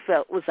that they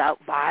felt was out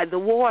by the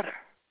water.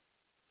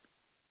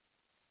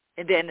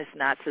 And then it's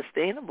not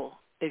sustainable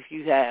if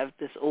you have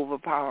this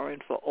overpowering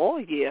for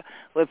all year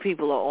where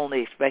people are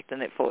only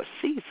expecting it for a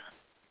season,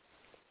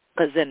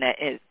 because then that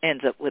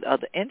ends up with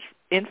other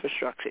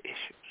infrastructure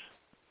issues.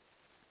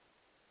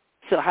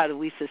 So how do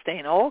we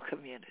sustain all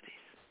communities?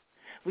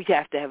 We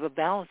have to have a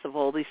balance of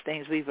all these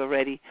things we've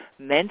already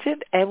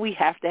mentioned, and we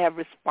have to have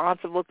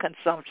responsible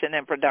consumption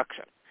and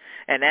production.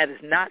 And that is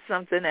not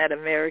something that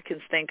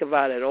Americans think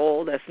about at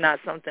all. That's not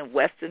something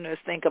Westerners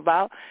think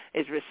about.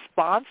 It's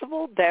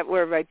responsible. That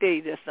word right there,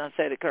 you just don't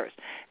say the curse.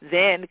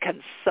 Then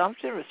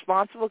consumption,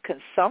 responsible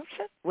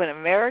consumption, when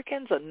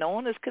Americans are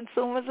known as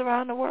consumers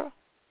around the world,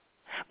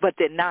 but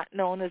they're not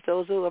known as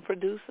those who are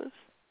producers.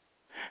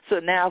 So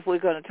now if we're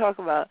going to talk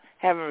about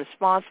having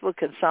responsible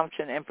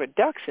consumption and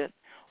production,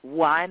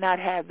 why not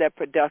have that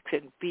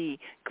production be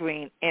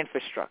green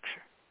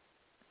infrastructure?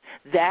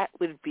 That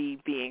would be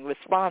being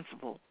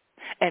responsible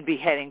and be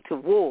heading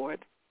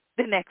toward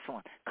the next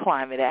one,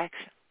 climate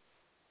action.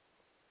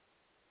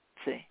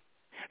 See?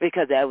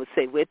 Because that would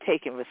say we're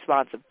taking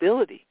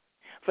responsibility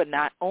for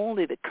not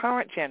only the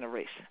current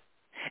generation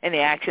and the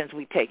actions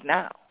we take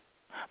now,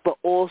 but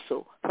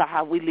also for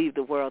how we leave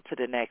the world to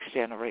the next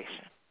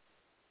generation.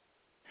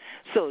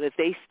 So that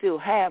they still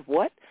have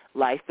what?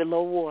 Life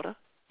below water,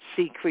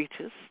 sea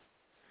creatures,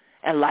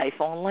 and life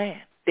on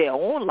land, their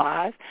own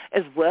lives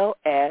as well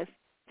as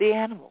the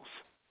animals,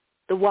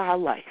 the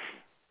wildlife.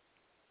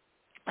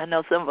 I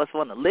know some of us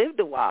want to live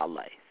the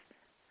wildlife,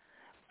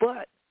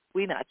 but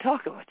we're not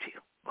talking about you.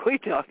 We're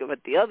talking about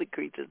the other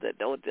creatures that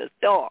don't just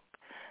talk,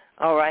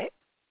 all right?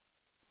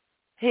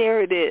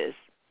 Here it is,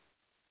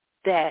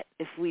 that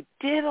if we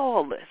did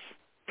all this,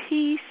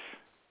 peace,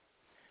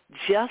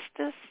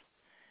 justice,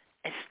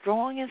 and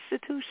strong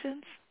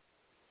institutions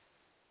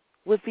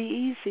would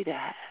be easy to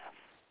have.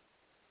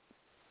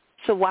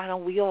 So why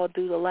don't we all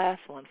do the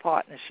last one,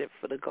 partnership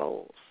for the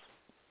goals?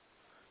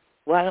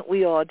 Why don't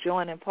we all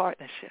join in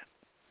partnership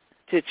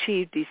to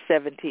achieve these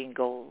 17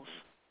 goals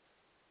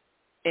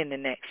in the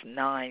next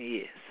 9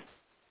 years?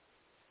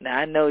 Now,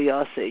 I know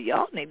y'all say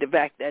y'all need to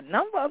back that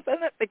number up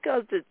in it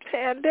because the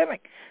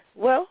pandemic.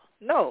 Well,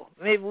 no.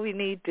 Maybe we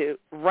need to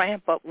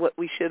ramp up what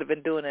we should have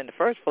been doing in the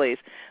first place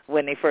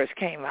when they first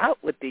came out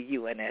with the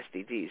UN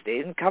SDGs. They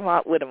didn't come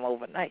out with them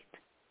overnight.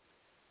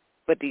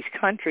 But these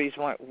countries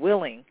weren't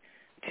willing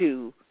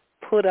to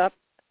put up,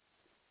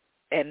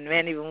 and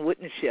many of them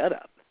wouldn't shut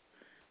up.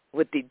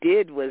 What they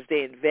did was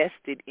they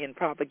invested in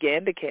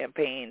propaganda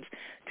campaigns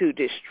to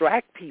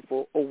distract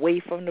people away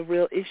from the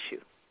real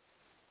issue.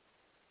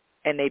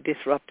 And they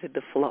disrupted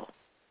the flow.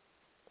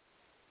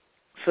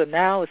 So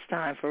now it's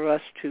time for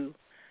us to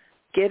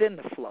get in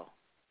the flow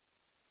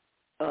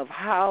of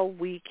how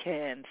we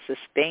can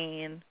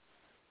sustain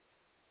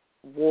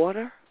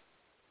water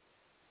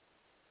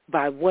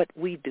by what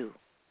we do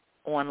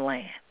on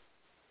land,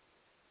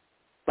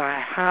 by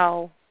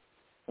how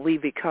we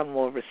become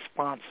more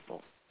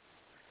responsible,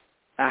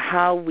 by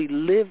how we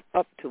live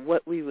up to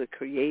what we were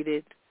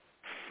created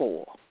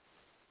for,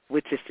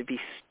 which is to be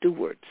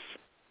stewards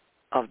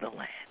of the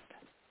land,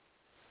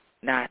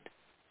 not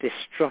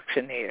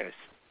destructionaires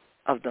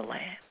of the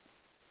land.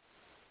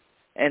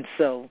 And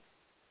so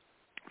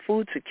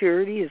food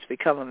security has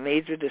become a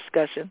major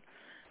discussion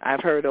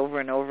I've heard over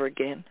and over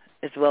again,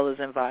 as well as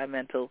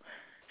environmental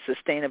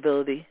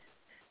sustainability,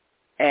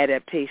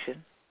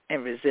 adaptation,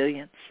 and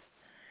resilience.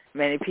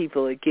 Many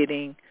people are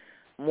getting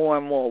more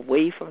and more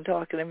away from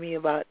talking to me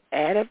about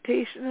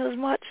adaptation as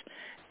much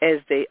as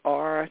they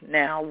are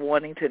now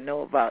wanting to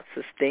know about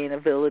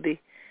sustainability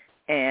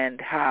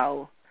and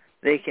how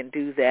they can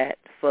do that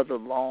for the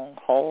long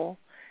haul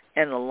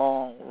and the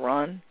long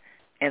run,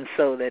 and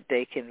so that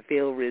they can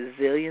feel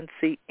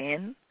resiliency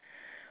in.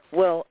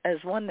 Well, as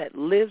one that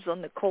lives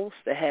on the coast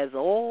that has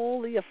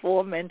all the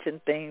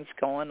aforementioned things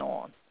going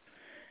on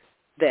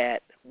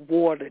that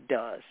water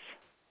does,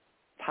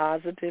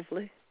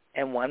 positively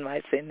and one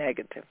might say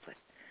negatively,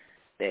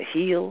 that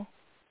heal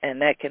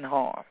and that can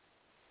harm.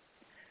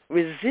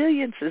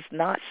 Resilience is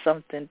not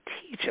something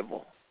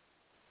teachable.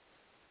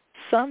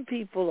 Some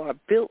people are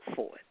built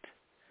for it,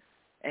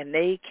 and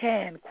they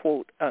can,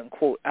 quote,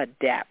 unquote,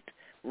 adapt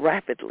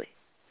rapidly,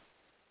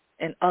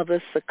 and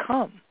others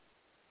succumb.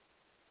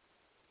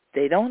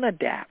 They don't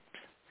adapt.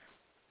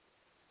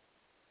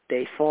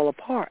 They fall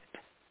apart.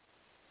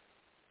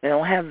 They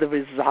don't have the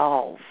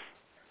resolve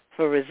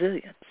for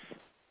resilience.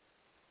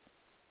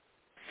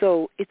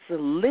 So it's a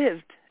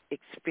lived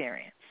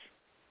experience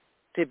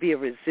to be a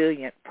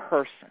resilient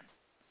person.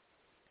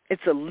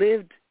 It's a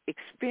lived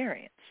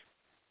experience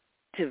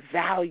to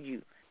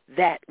value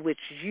that which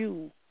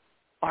you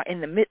are in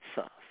the midst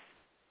of.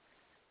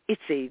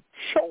 It's a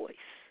choice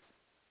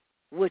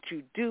what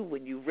you do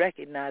when you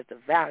recognize the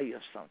value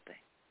of something.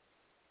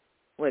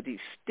 Whether you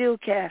still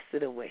cast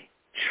it away,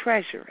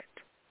 treasure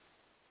it.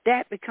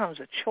 That becomes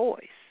a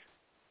choice.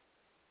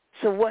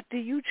 So what do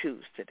you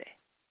choose today?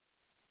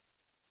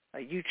 Are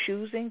you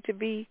choosing to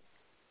be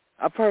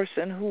a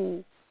person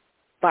who,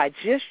 by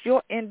just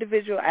your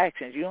individual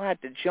actions, you don't have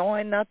to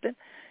join nothing,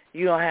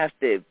 you don't have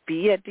to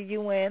be at the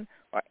UN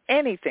or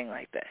anything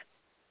like that,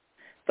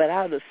 but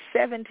out of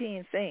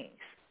 17 things,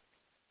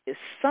 if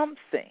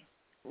something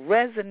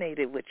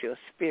resonated with your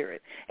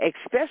spirit,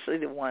 especially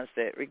the ones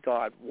that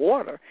regard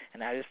water,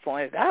 and I just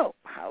pointed out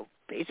how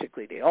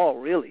basically they all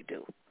really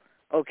do,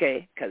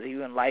 okay, because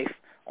even life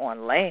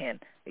on land,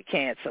 it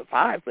can't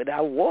survive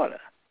without water.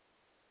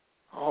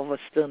 All of us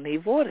still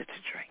need water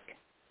to drink.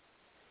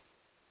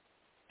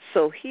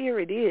 So here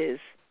it is,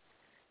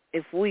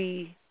 if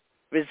we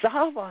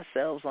resolve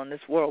ourselves on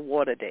this World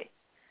Water Day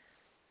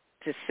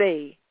to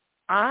say,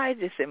 I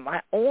just in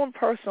my own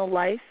personal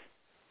life,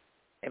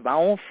 in my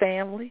own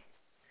family,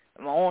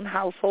 in my own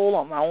household,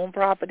 on my own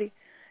property,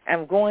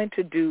 I'm going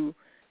to do,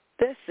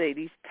 let's say,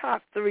 these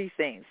top 3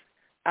 things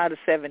out of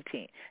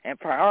 17 and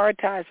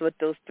prioritize what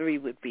those 3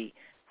 would be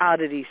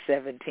out of these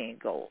 17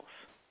 goals.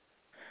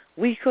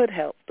 We could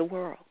help the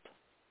world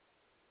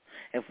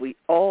if we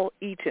all,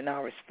 each in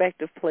our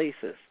respective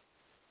places,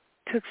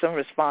 took some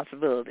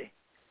responsibility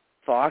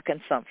for our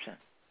consumption,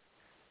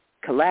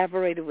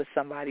 collaborated with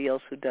somebody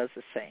else who does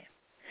the same,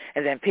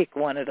 and then pick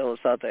one of those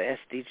other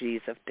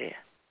SDGs up there.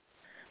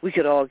 We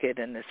could all get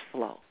in this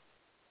flow.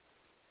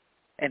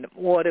 And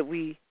the more that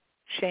we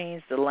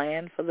change the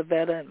land for the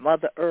better and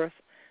Mother Earth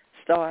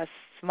starts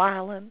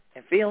smiling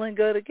and feeling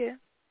good again,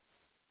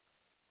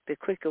 the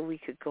quicker we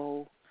could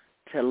go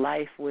to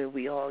life where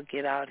we all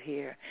get out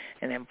here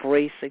and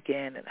embrace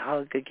again and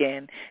hug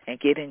again and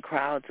get in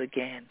crowds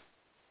again.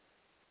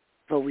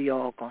 But we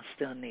all going to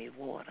still need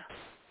water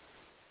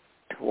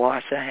to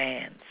wash our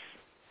hands,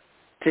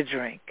 to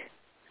drink,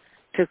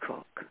 to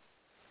cook,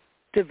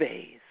 to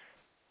bathe,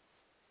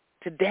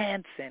 to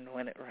dance in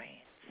when it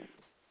rains.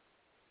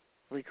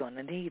 We're going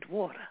to need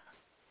water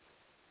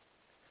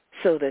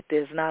so that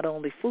there's not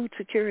only food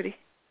security,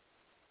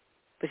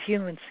 but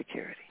human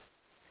security,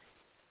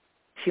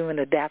 human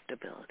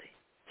adaptability,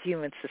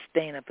 human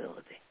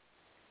sustainability,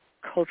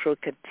 cultural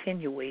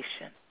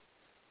continuation.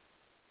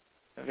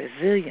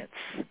 Resilience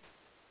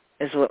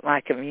is what my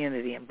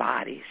community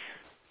embodies.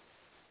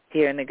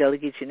 Here in the Gullah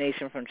Geechee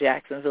Nation, from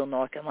Jacksonville,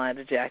 North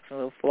Carolina to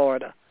Jacksonville,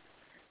 Florida,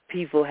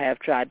 people have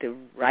tried to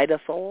write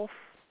us off,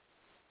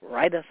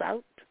 write us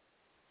out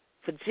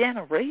for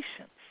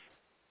generations.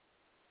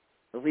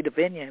 But we'd have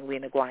been here and we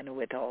ain't going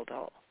nowhere at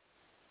all.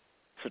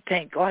 So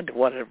thank God the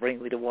water to bring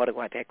we the water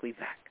going to take we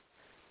back.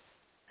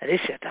 And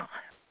it's your time.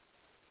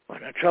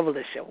 When the trouble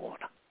is your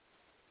water.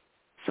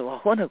 So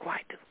what are going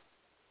to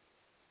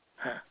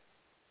do?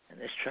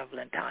 And this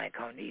troubling time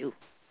come to you.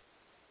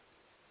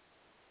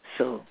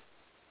 So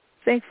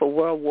think for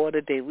World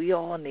Water Day, we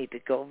all need to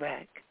go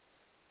back,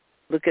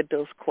 look at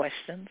those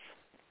questions,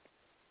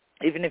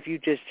 even if you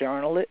just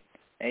journal it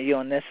and you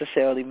don't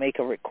necessarily make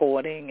a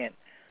recording and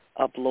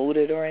upload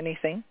it or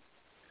anything.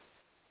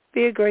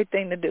 Be a great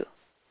thing to do.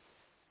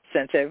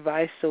 Since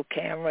everybody's so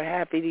camera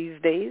happy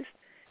these days,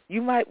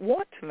 you might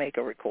want to make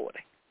a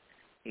recording.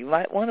 You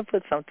might want to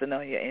put something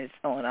on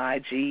on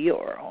IG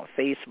or on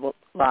Facebook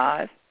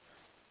Live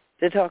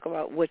to talk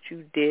about what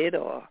you did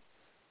or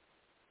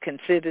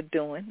consider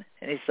doing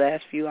in these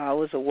last few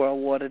hours of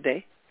World Water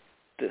Day,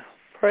 to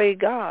pray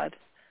God,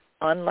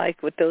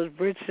 unlike with those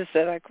bridges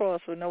that I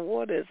crossed where no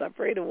water is. I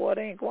pray the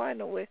water ain't going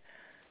nowhere.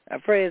 I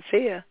pray it's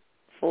here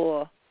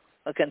for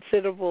a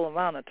considerable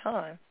amount of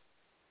time.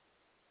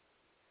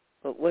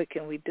 But what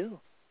can we do?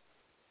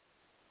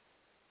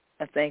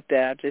 I think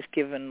that I've just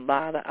given a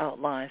lot of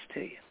outlines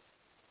to you.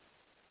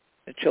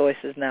 The choice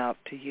is now up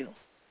to you.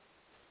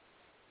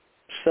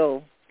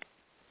 So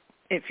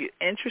if you're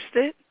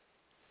interested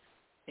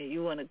and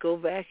you want to go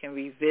back and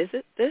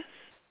revisit this,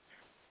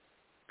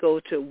 go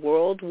to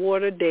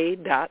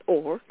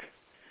worldwaterday.org,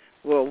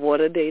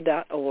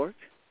 worldwaterday.org,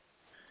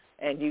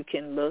 and you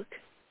can look.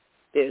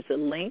 There's a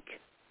link.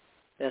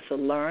 That's a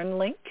Learn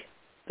link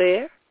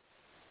there.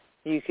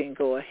 You can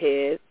go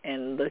ahead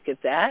and look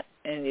at that,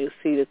 and you'll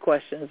see the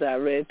questions I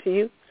read to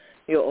you.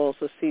 You'll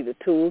also see the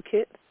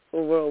toolkit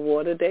for World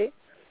Water Day,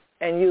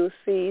 and you'll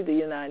see the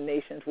United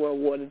Nations World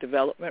Water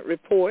Development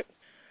Report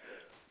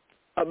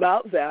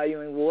about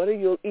valuing water.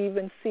 You'll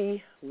even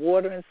see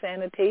water and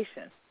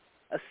sanitation.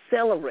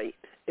 Accelerate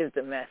is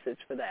the message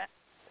for that.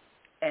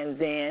 And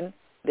then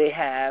they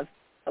have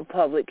a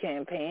public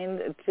campaign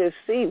to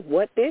see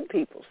what did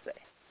people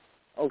say,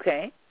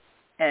 okay?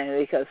 And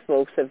because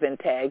folks have been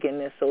tagging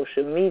their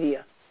social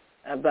media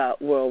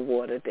about World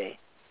Water Day.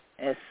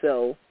 And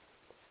so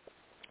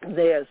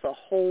they have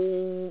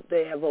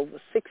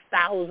over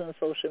 6,000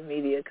 social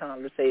media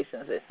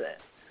conversations, they said.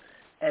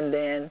 And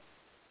then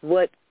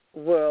what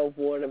world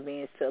water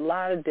means to a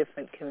lot of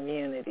different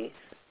communities.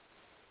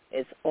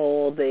 It's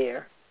all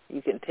there.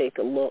 You can take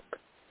a look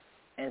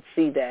and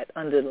see that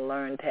under the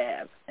Learn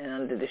tab. And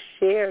under the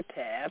Share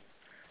tab,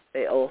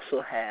 they also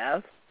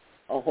have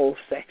a whole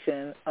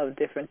section of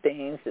different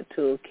things, the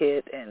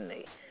toolkit and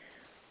the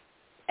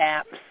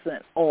apps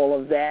and all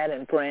of that,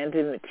 and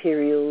branded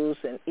materials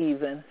and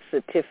even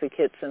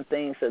certificates and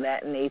things of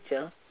that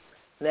nature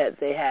that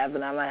they have.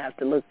 And I might have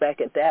to look back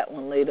at that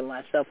one later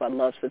myself. I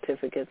love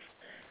certificates.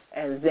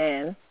 And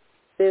then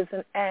there's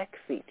an Act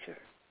feature.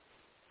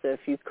 So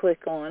if you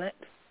click on it,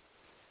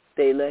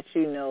 they let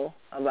you know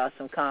about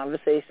some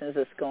conversations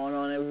that's going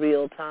on in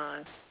real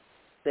time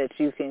that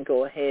you can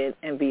go ahead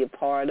and be a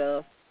part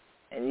of,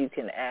 and you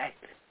can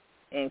act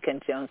in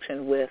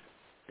conjunction with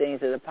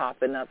things that are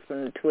popping up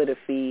from the Twitter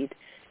feed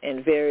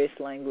in various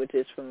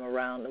languages from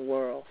around the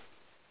world.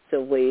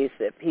 So ways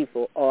that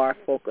people are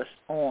focused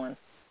on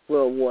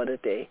World Water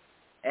Day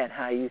and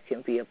how you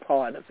can be a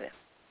part of it.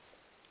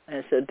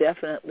 And so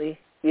definitely,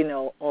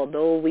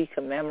 although we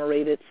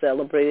commemorate it,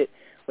 celebrate it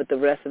with the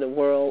rest of the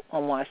world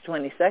on March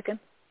 22nd,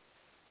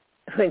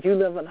 when you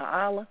live on an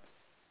island,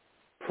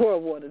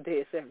 World Water Day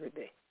is every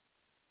day.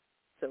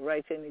 So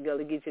right in the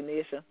Gullah Geechee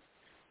Nation,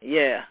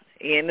 yeah,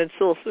 and it's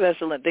so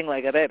special and thing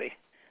like that.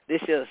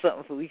 This year is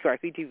something for we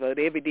crack we vote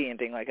every day and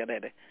thing like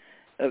that.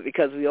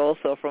 Because we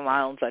also from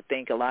islands, I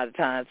think a lot of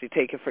times we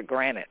take it for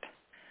granted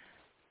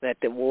that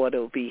the water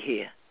will be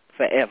here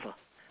forever.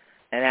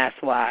 And that's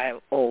why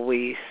I'm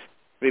always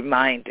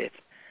reminded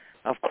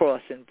of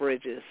crossing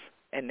bridges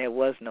and there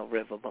was no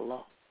river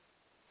below.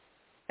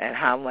 And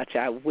how much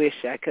I wish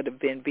I could have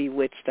been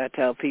bewitched, I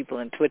tell people,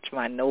 and twitch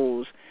my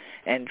nose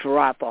and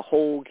drop a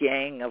whole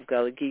gang of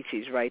Gullah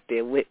Geechees right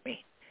there with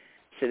me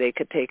so they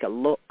could take a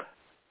look,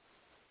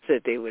 so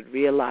that they would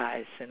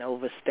realize and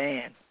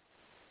understand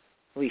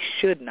we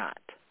should not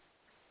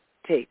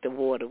take the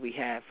water we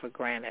have for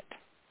granted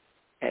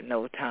at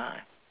no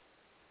time.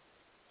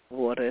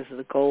 Water is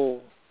the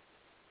gold,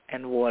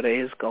 and water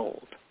is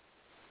gold.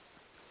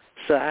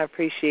 So I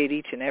appreciate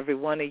each and every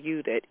one of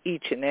you that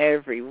each and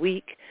every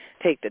week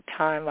take the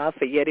time out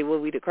for Yeti Will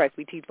We the Crack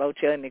We Teach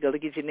Voucher and the Gullah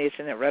Geechee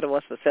Nation and Red of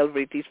us to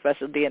celebrate these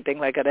special day and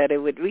things like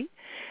that with me.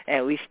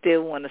 And we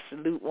still want to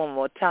salute one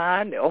more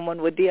time the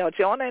Oman with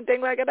Dialchona and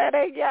things like that,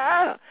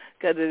 yeah.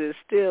 Because it is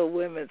still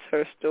Women's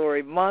Her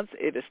Story Month.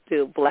 It is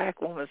still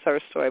Black Women's Her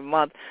Story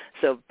Month.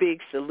 So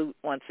big salute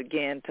once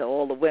again to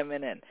all the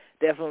women, and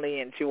definitely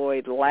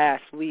enjoyed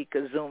last week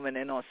of zooming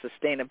in on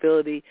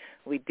sustainability.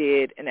 We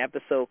did an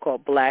episode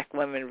called Black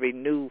Women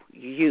Renew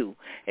You.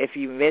 If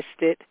you missed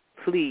it,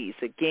 please,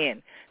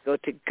 again, go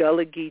to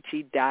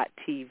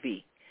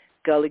GullahGeechee.tv.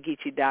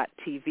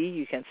 GullahGeechee.tv.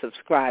 You can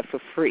subscribe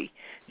for free.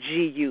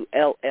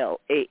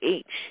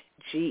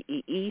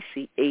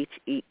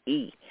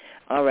 GullahGeechee.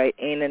 All right,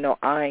 ain't no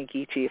I in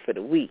Geechee for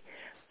the we.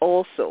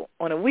 Also,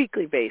 on a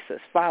weekly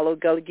basis, follow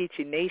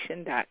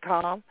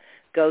GullahGeecheeNation.com,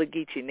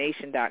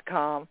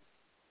 GullahGeecheeNation.com.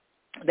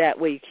 That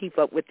way you keep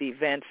up with the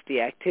events,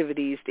 the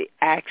activities, the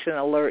action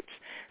alerts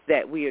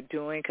that we are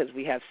doing, because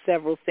we have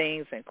several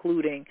things,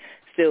 including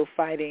still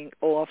fighting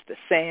off the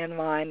sand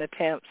mine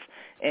attempts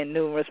in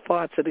numerous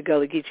parts of the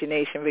Gullah Geechee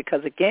Nation,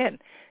 because, again,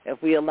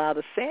 if we allow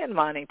the sand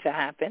mining to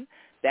happen,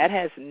 that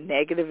has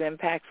negative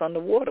impacts on the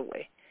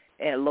waterway.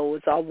 And it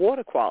lowers our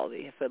water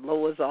quality. If it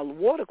lowers our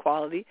water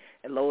quality,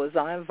 it lowers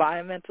our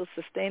environmental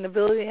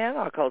sustainability and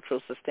our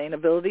cultural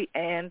sustainability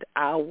and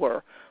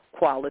our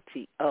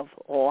quality of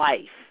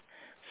life.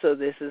 So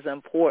this is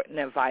important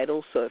and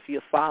vital. So if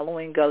you're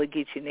following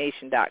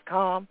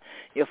GullahGeecheeNation.com,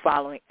 you're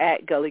following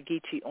at Gullah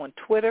Geechee on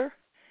Twitter,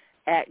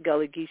 at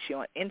Gullah Geechee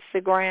on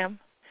Instagram.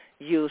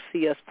 You'll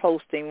see us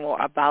posting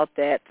more about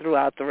that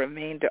throughout the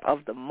remainder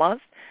of the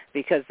month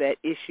because that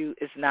issue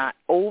is not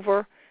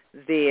over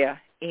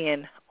there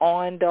in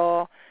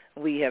Ondar.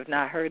 We have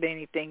not heard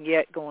anything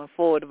yet going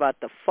forward about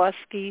the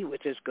Fusky,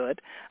 which is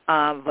good,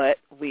 but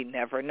we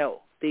never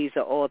know. These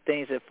are all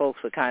things that folks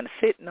are kind of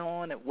sitting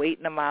on and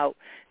waiting them out,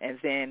 and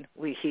then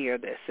we hear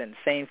this. And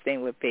same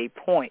thing with Bay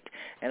Point.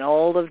 And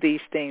all of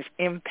these things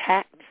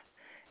impact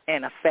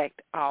and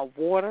affect our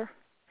water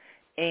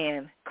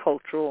and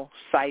cultural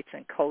sites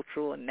and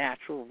cultural and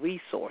natural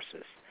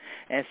resources.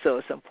 And so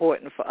it's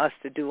important for us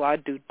to do our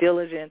due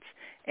diligence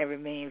and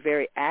remain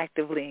very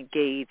actively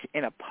engaged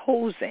in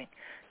opposing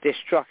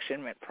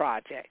destructionment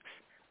projects,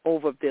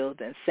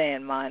 overbuilding,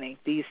 sand mining,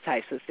 these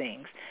types of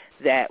things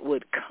that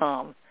would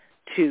come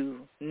to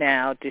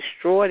now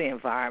destroy the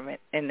environment,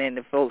 and then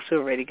the folks who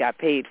already got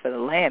paid for the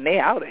land,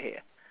 they're out of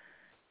here.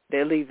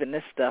 They're leaving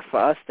this stuff for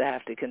us to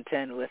have to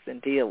contend with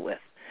and deal with.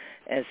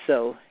 And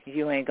so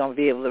you ain't going to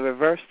be able to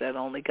reverse that.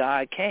 Only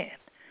God can.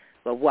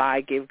 But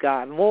why give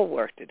God more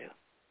work to do?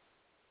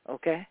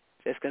 Okay?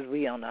 Just because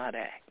we don't know how to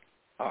act.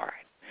 All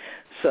right.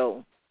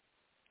 So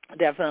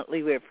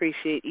definitely we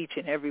appreciate each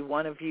and every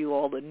one of you,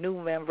 all the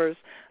new members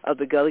of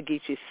the Gullah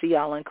Geechee Sea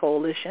Island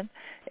Coalition.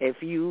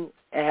 If you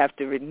have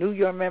to renew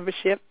your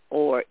membership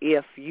or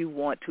if you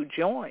want to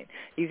join,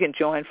 you can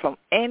join from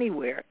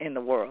anywhere in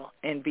the world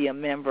and be a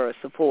member or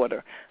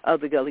supporter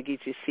of the Gullah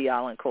Geechee Sea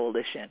Island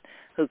Coalition,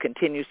 who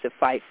continues to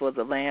fight for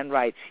the land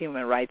rights,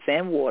 human rights,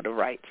 and water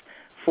rights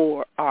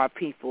for our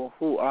people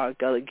who are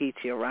Gullah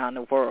Geechee around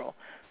the world.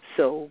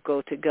 So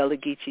go to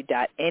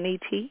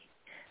gullahgeechee.net,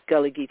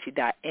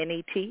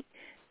 gullahgeechee.net,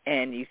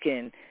 and you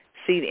can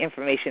see the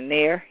information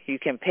there. You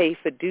can pay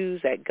for dues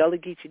at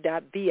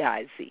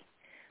gullahgeechee.biz,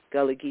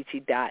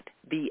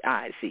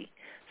 gullahgeechee.biz.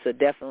 So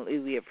definitely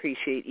we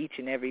appreciate each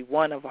and every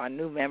one of our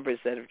new members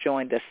that have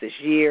joined us this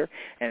year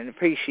and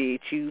appreciate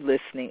you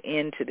listening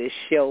in to this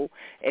show.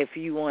 If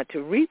you want to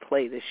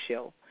replay this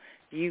show,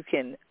 you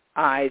can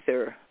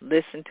either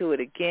listen to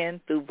it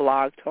again through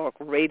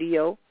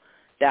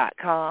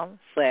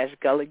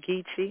blogtalkradio.com/Gullah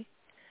Geechee,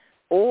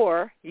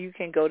 or you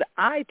can go to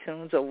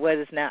iTunes or what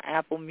is now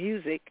Apple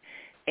Music,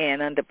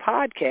 and under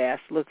podcast,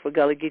 look for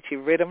Gullah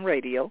Geechee Rhythm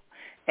Radio,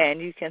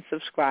 and you can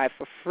subscribe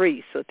for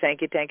free. So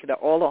thank you to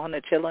all on the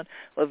children.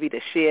 Will be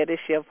to share this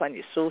show on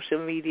your social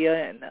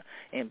media and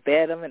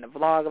embed them and the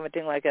blog them and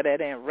things like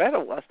that. And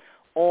rather us,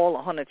 all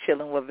 100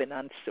 children who have been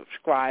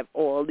unsubscribed,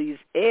 all these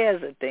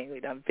airs and things.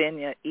 We done been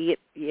here 8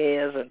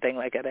 years and things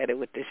like that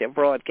with this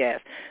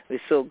broadcast.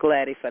 We're so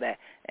glad for that.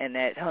 And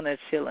that 100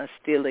 children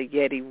still a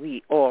Yeti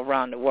we all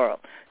around the world.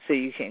 So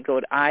you can go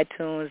to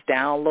iTunes,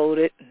 download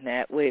it, and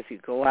that way if you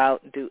go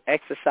out and do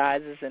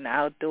exercises in the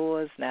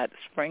outdoors, now the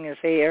spring is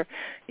here,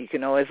 you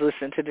can always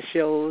listen to the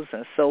shows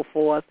and so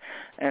forth.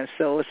 And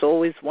so it's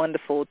always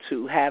wonderful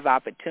to have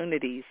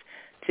opportunities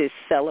to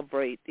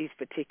celebrate these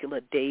particular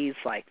days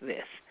like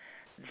this,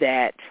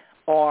 that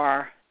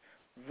are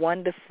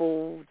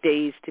wonderful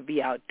days to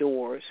be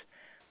outdoors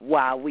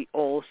while we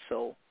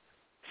also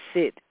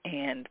sit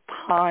and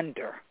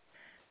ponder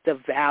the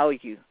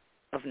value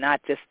of not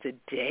just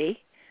today,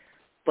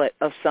 but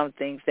of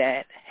something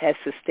that has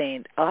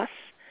sustained us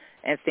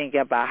and think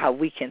about how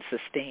we can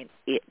sustain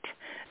it.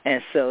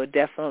 And so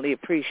definitely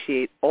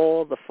appreciate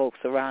all the folks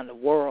around the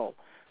world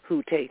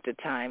who take the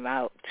time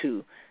out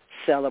to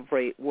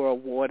celebrate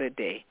World Water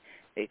Day,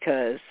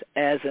 because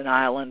as an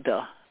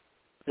islander,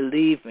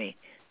 believe me,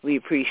 we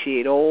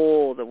appreciate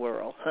all the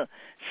world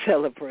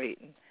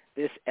celebrating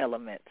this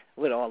element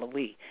with all of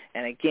we.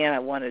 And again, I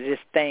want to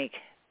just thank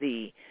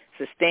the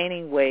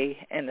Sustaining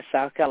Way and the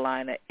South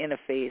Carolina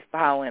Interfaith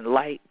Power and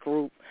Light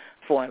group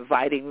for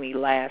inviting me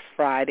last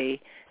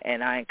Friday.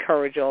 And I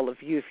encourage all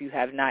of you, if you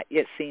have not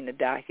yet seen the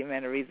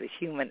documentary, The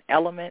Human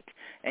Element,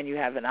 and you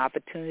have an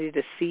opportunity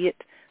to see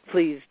it,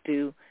 please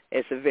do.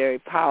 It's a very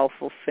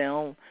powerful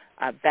film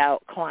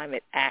about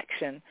climate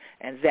action,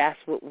 and that's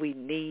what we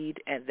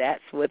need, and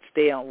that's what's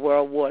there on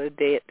World Water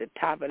Day at the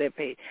top of their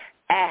page.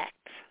 Act.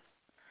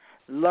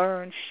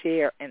 Learn,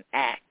 share, and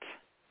act.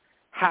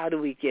 How do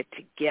we get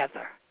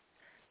together?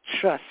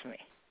 Trust me.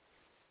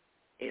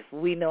 If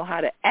we know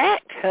how to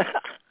act,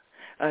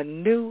 a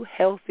new,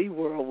 healthy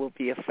world will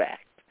be a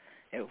fact.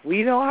 If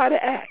we know how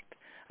to act,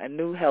 a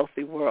new,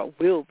 healthy world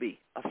will be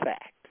a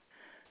fact.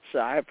 So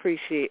I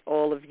appreciate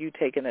all of you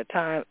taking the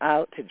time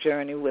out to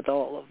journey with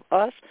all of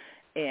us,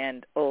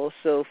 and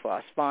also for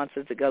our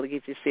sponsors, the Gullah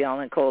Geechee Sea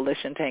Island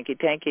Coalition. Thank you.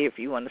 If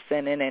you want to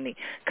send in any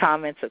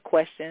comments or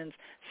questions,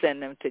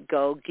 send them to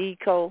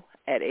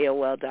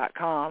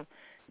gogeeco@aol.com,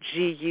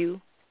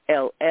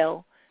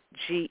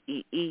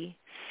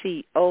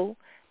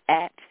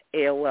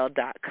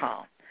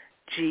 GULLGEECO@aol.com,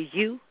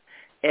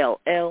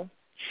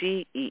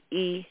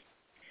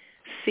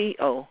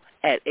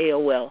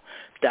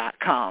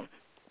 GULLGEECO@aol.com.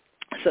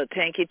 So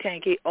thank you,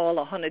 all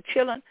 100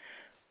 children,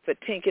 for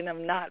thinking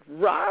I'm not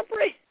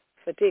robbery,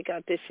 for taking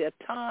out this your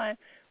time,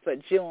 for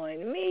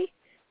joining me.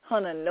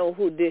 100 know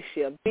who this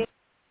year be.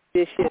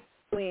 This year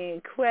Queen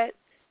Quet,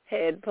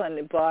 head upon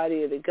the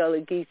body of the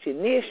Gullah Geechee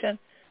Nation.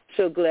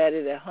 So glad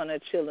that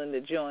 100 children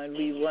to join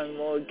me one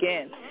more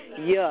again.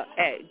 You're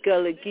at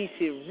Gullah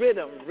Geechee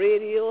Rhythm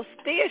Radio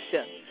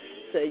Station.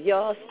 So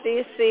y'all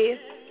stay safe,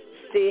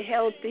 stay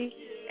healthy,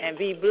 and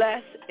be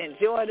blessed.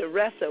 Enjoy the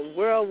rest of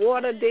World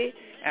Water Day.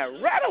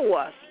 And rather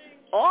us,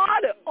 all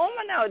the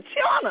women out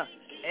China,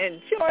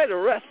 enjoy the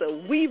rest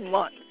of We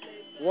Month,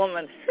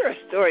 Woman Her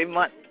Story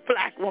Month,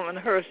 Black Woman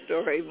Her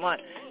Story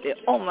Month, the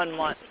Woman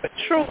Month. For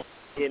truth,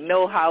 you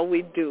know how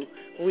we do.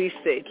 We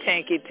say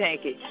thank you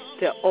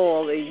to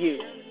all of you.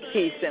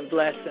 Peace and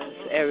blessings,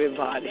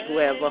 everybody,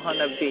 whoever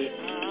wanna be.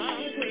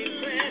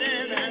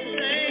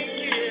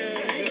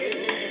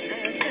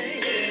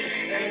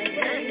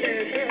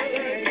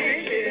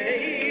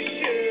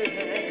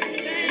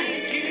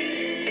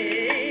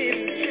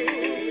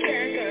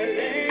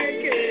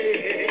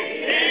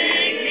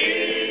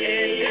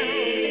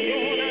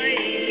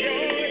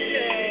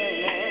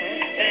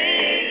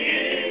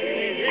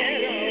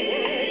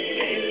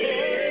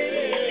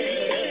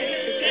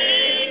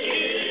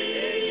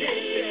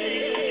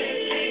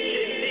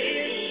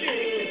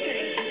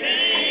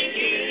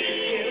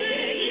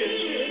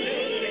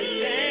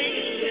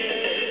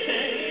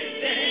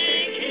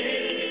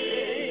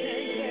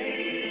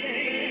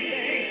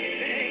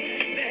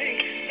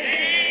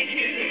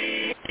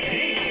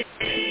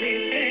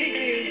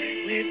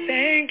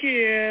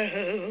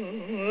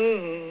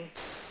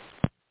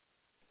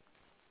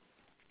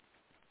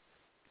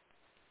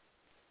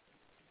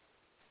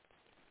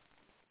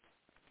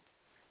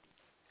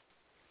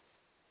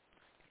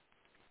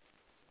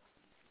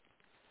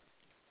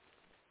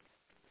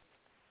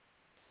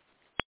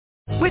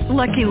 With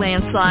Lucky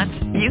Land Slots,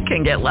 you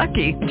can get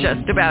lucky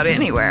just about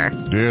anywhere.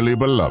 Dearly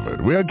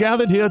beloved, we are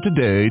gathered here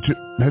today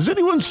to... Has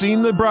anyone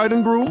seen the bride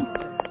and groom?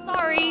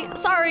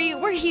 Sorry,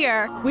 we're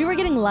here. We were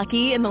getting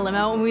lucky in the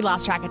limo and we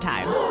lost track of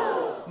time.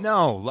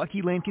 No,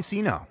 Lucky Land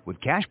Casino, with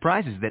cash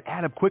prizes that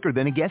add up quicker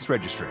than a guest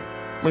registry.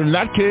 In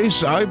that case,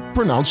 I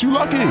pronounce you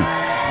lucky.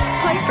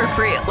 Play for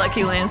free at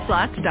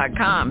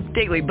LuckyLandSlots.com.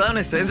 Daily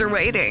bonuses are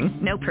waiting.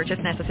 No purchase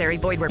necessary.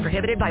 Void where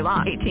prohibited by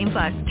law.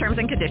 18+. Terms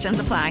and conditions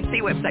apply.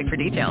 See website for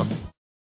details.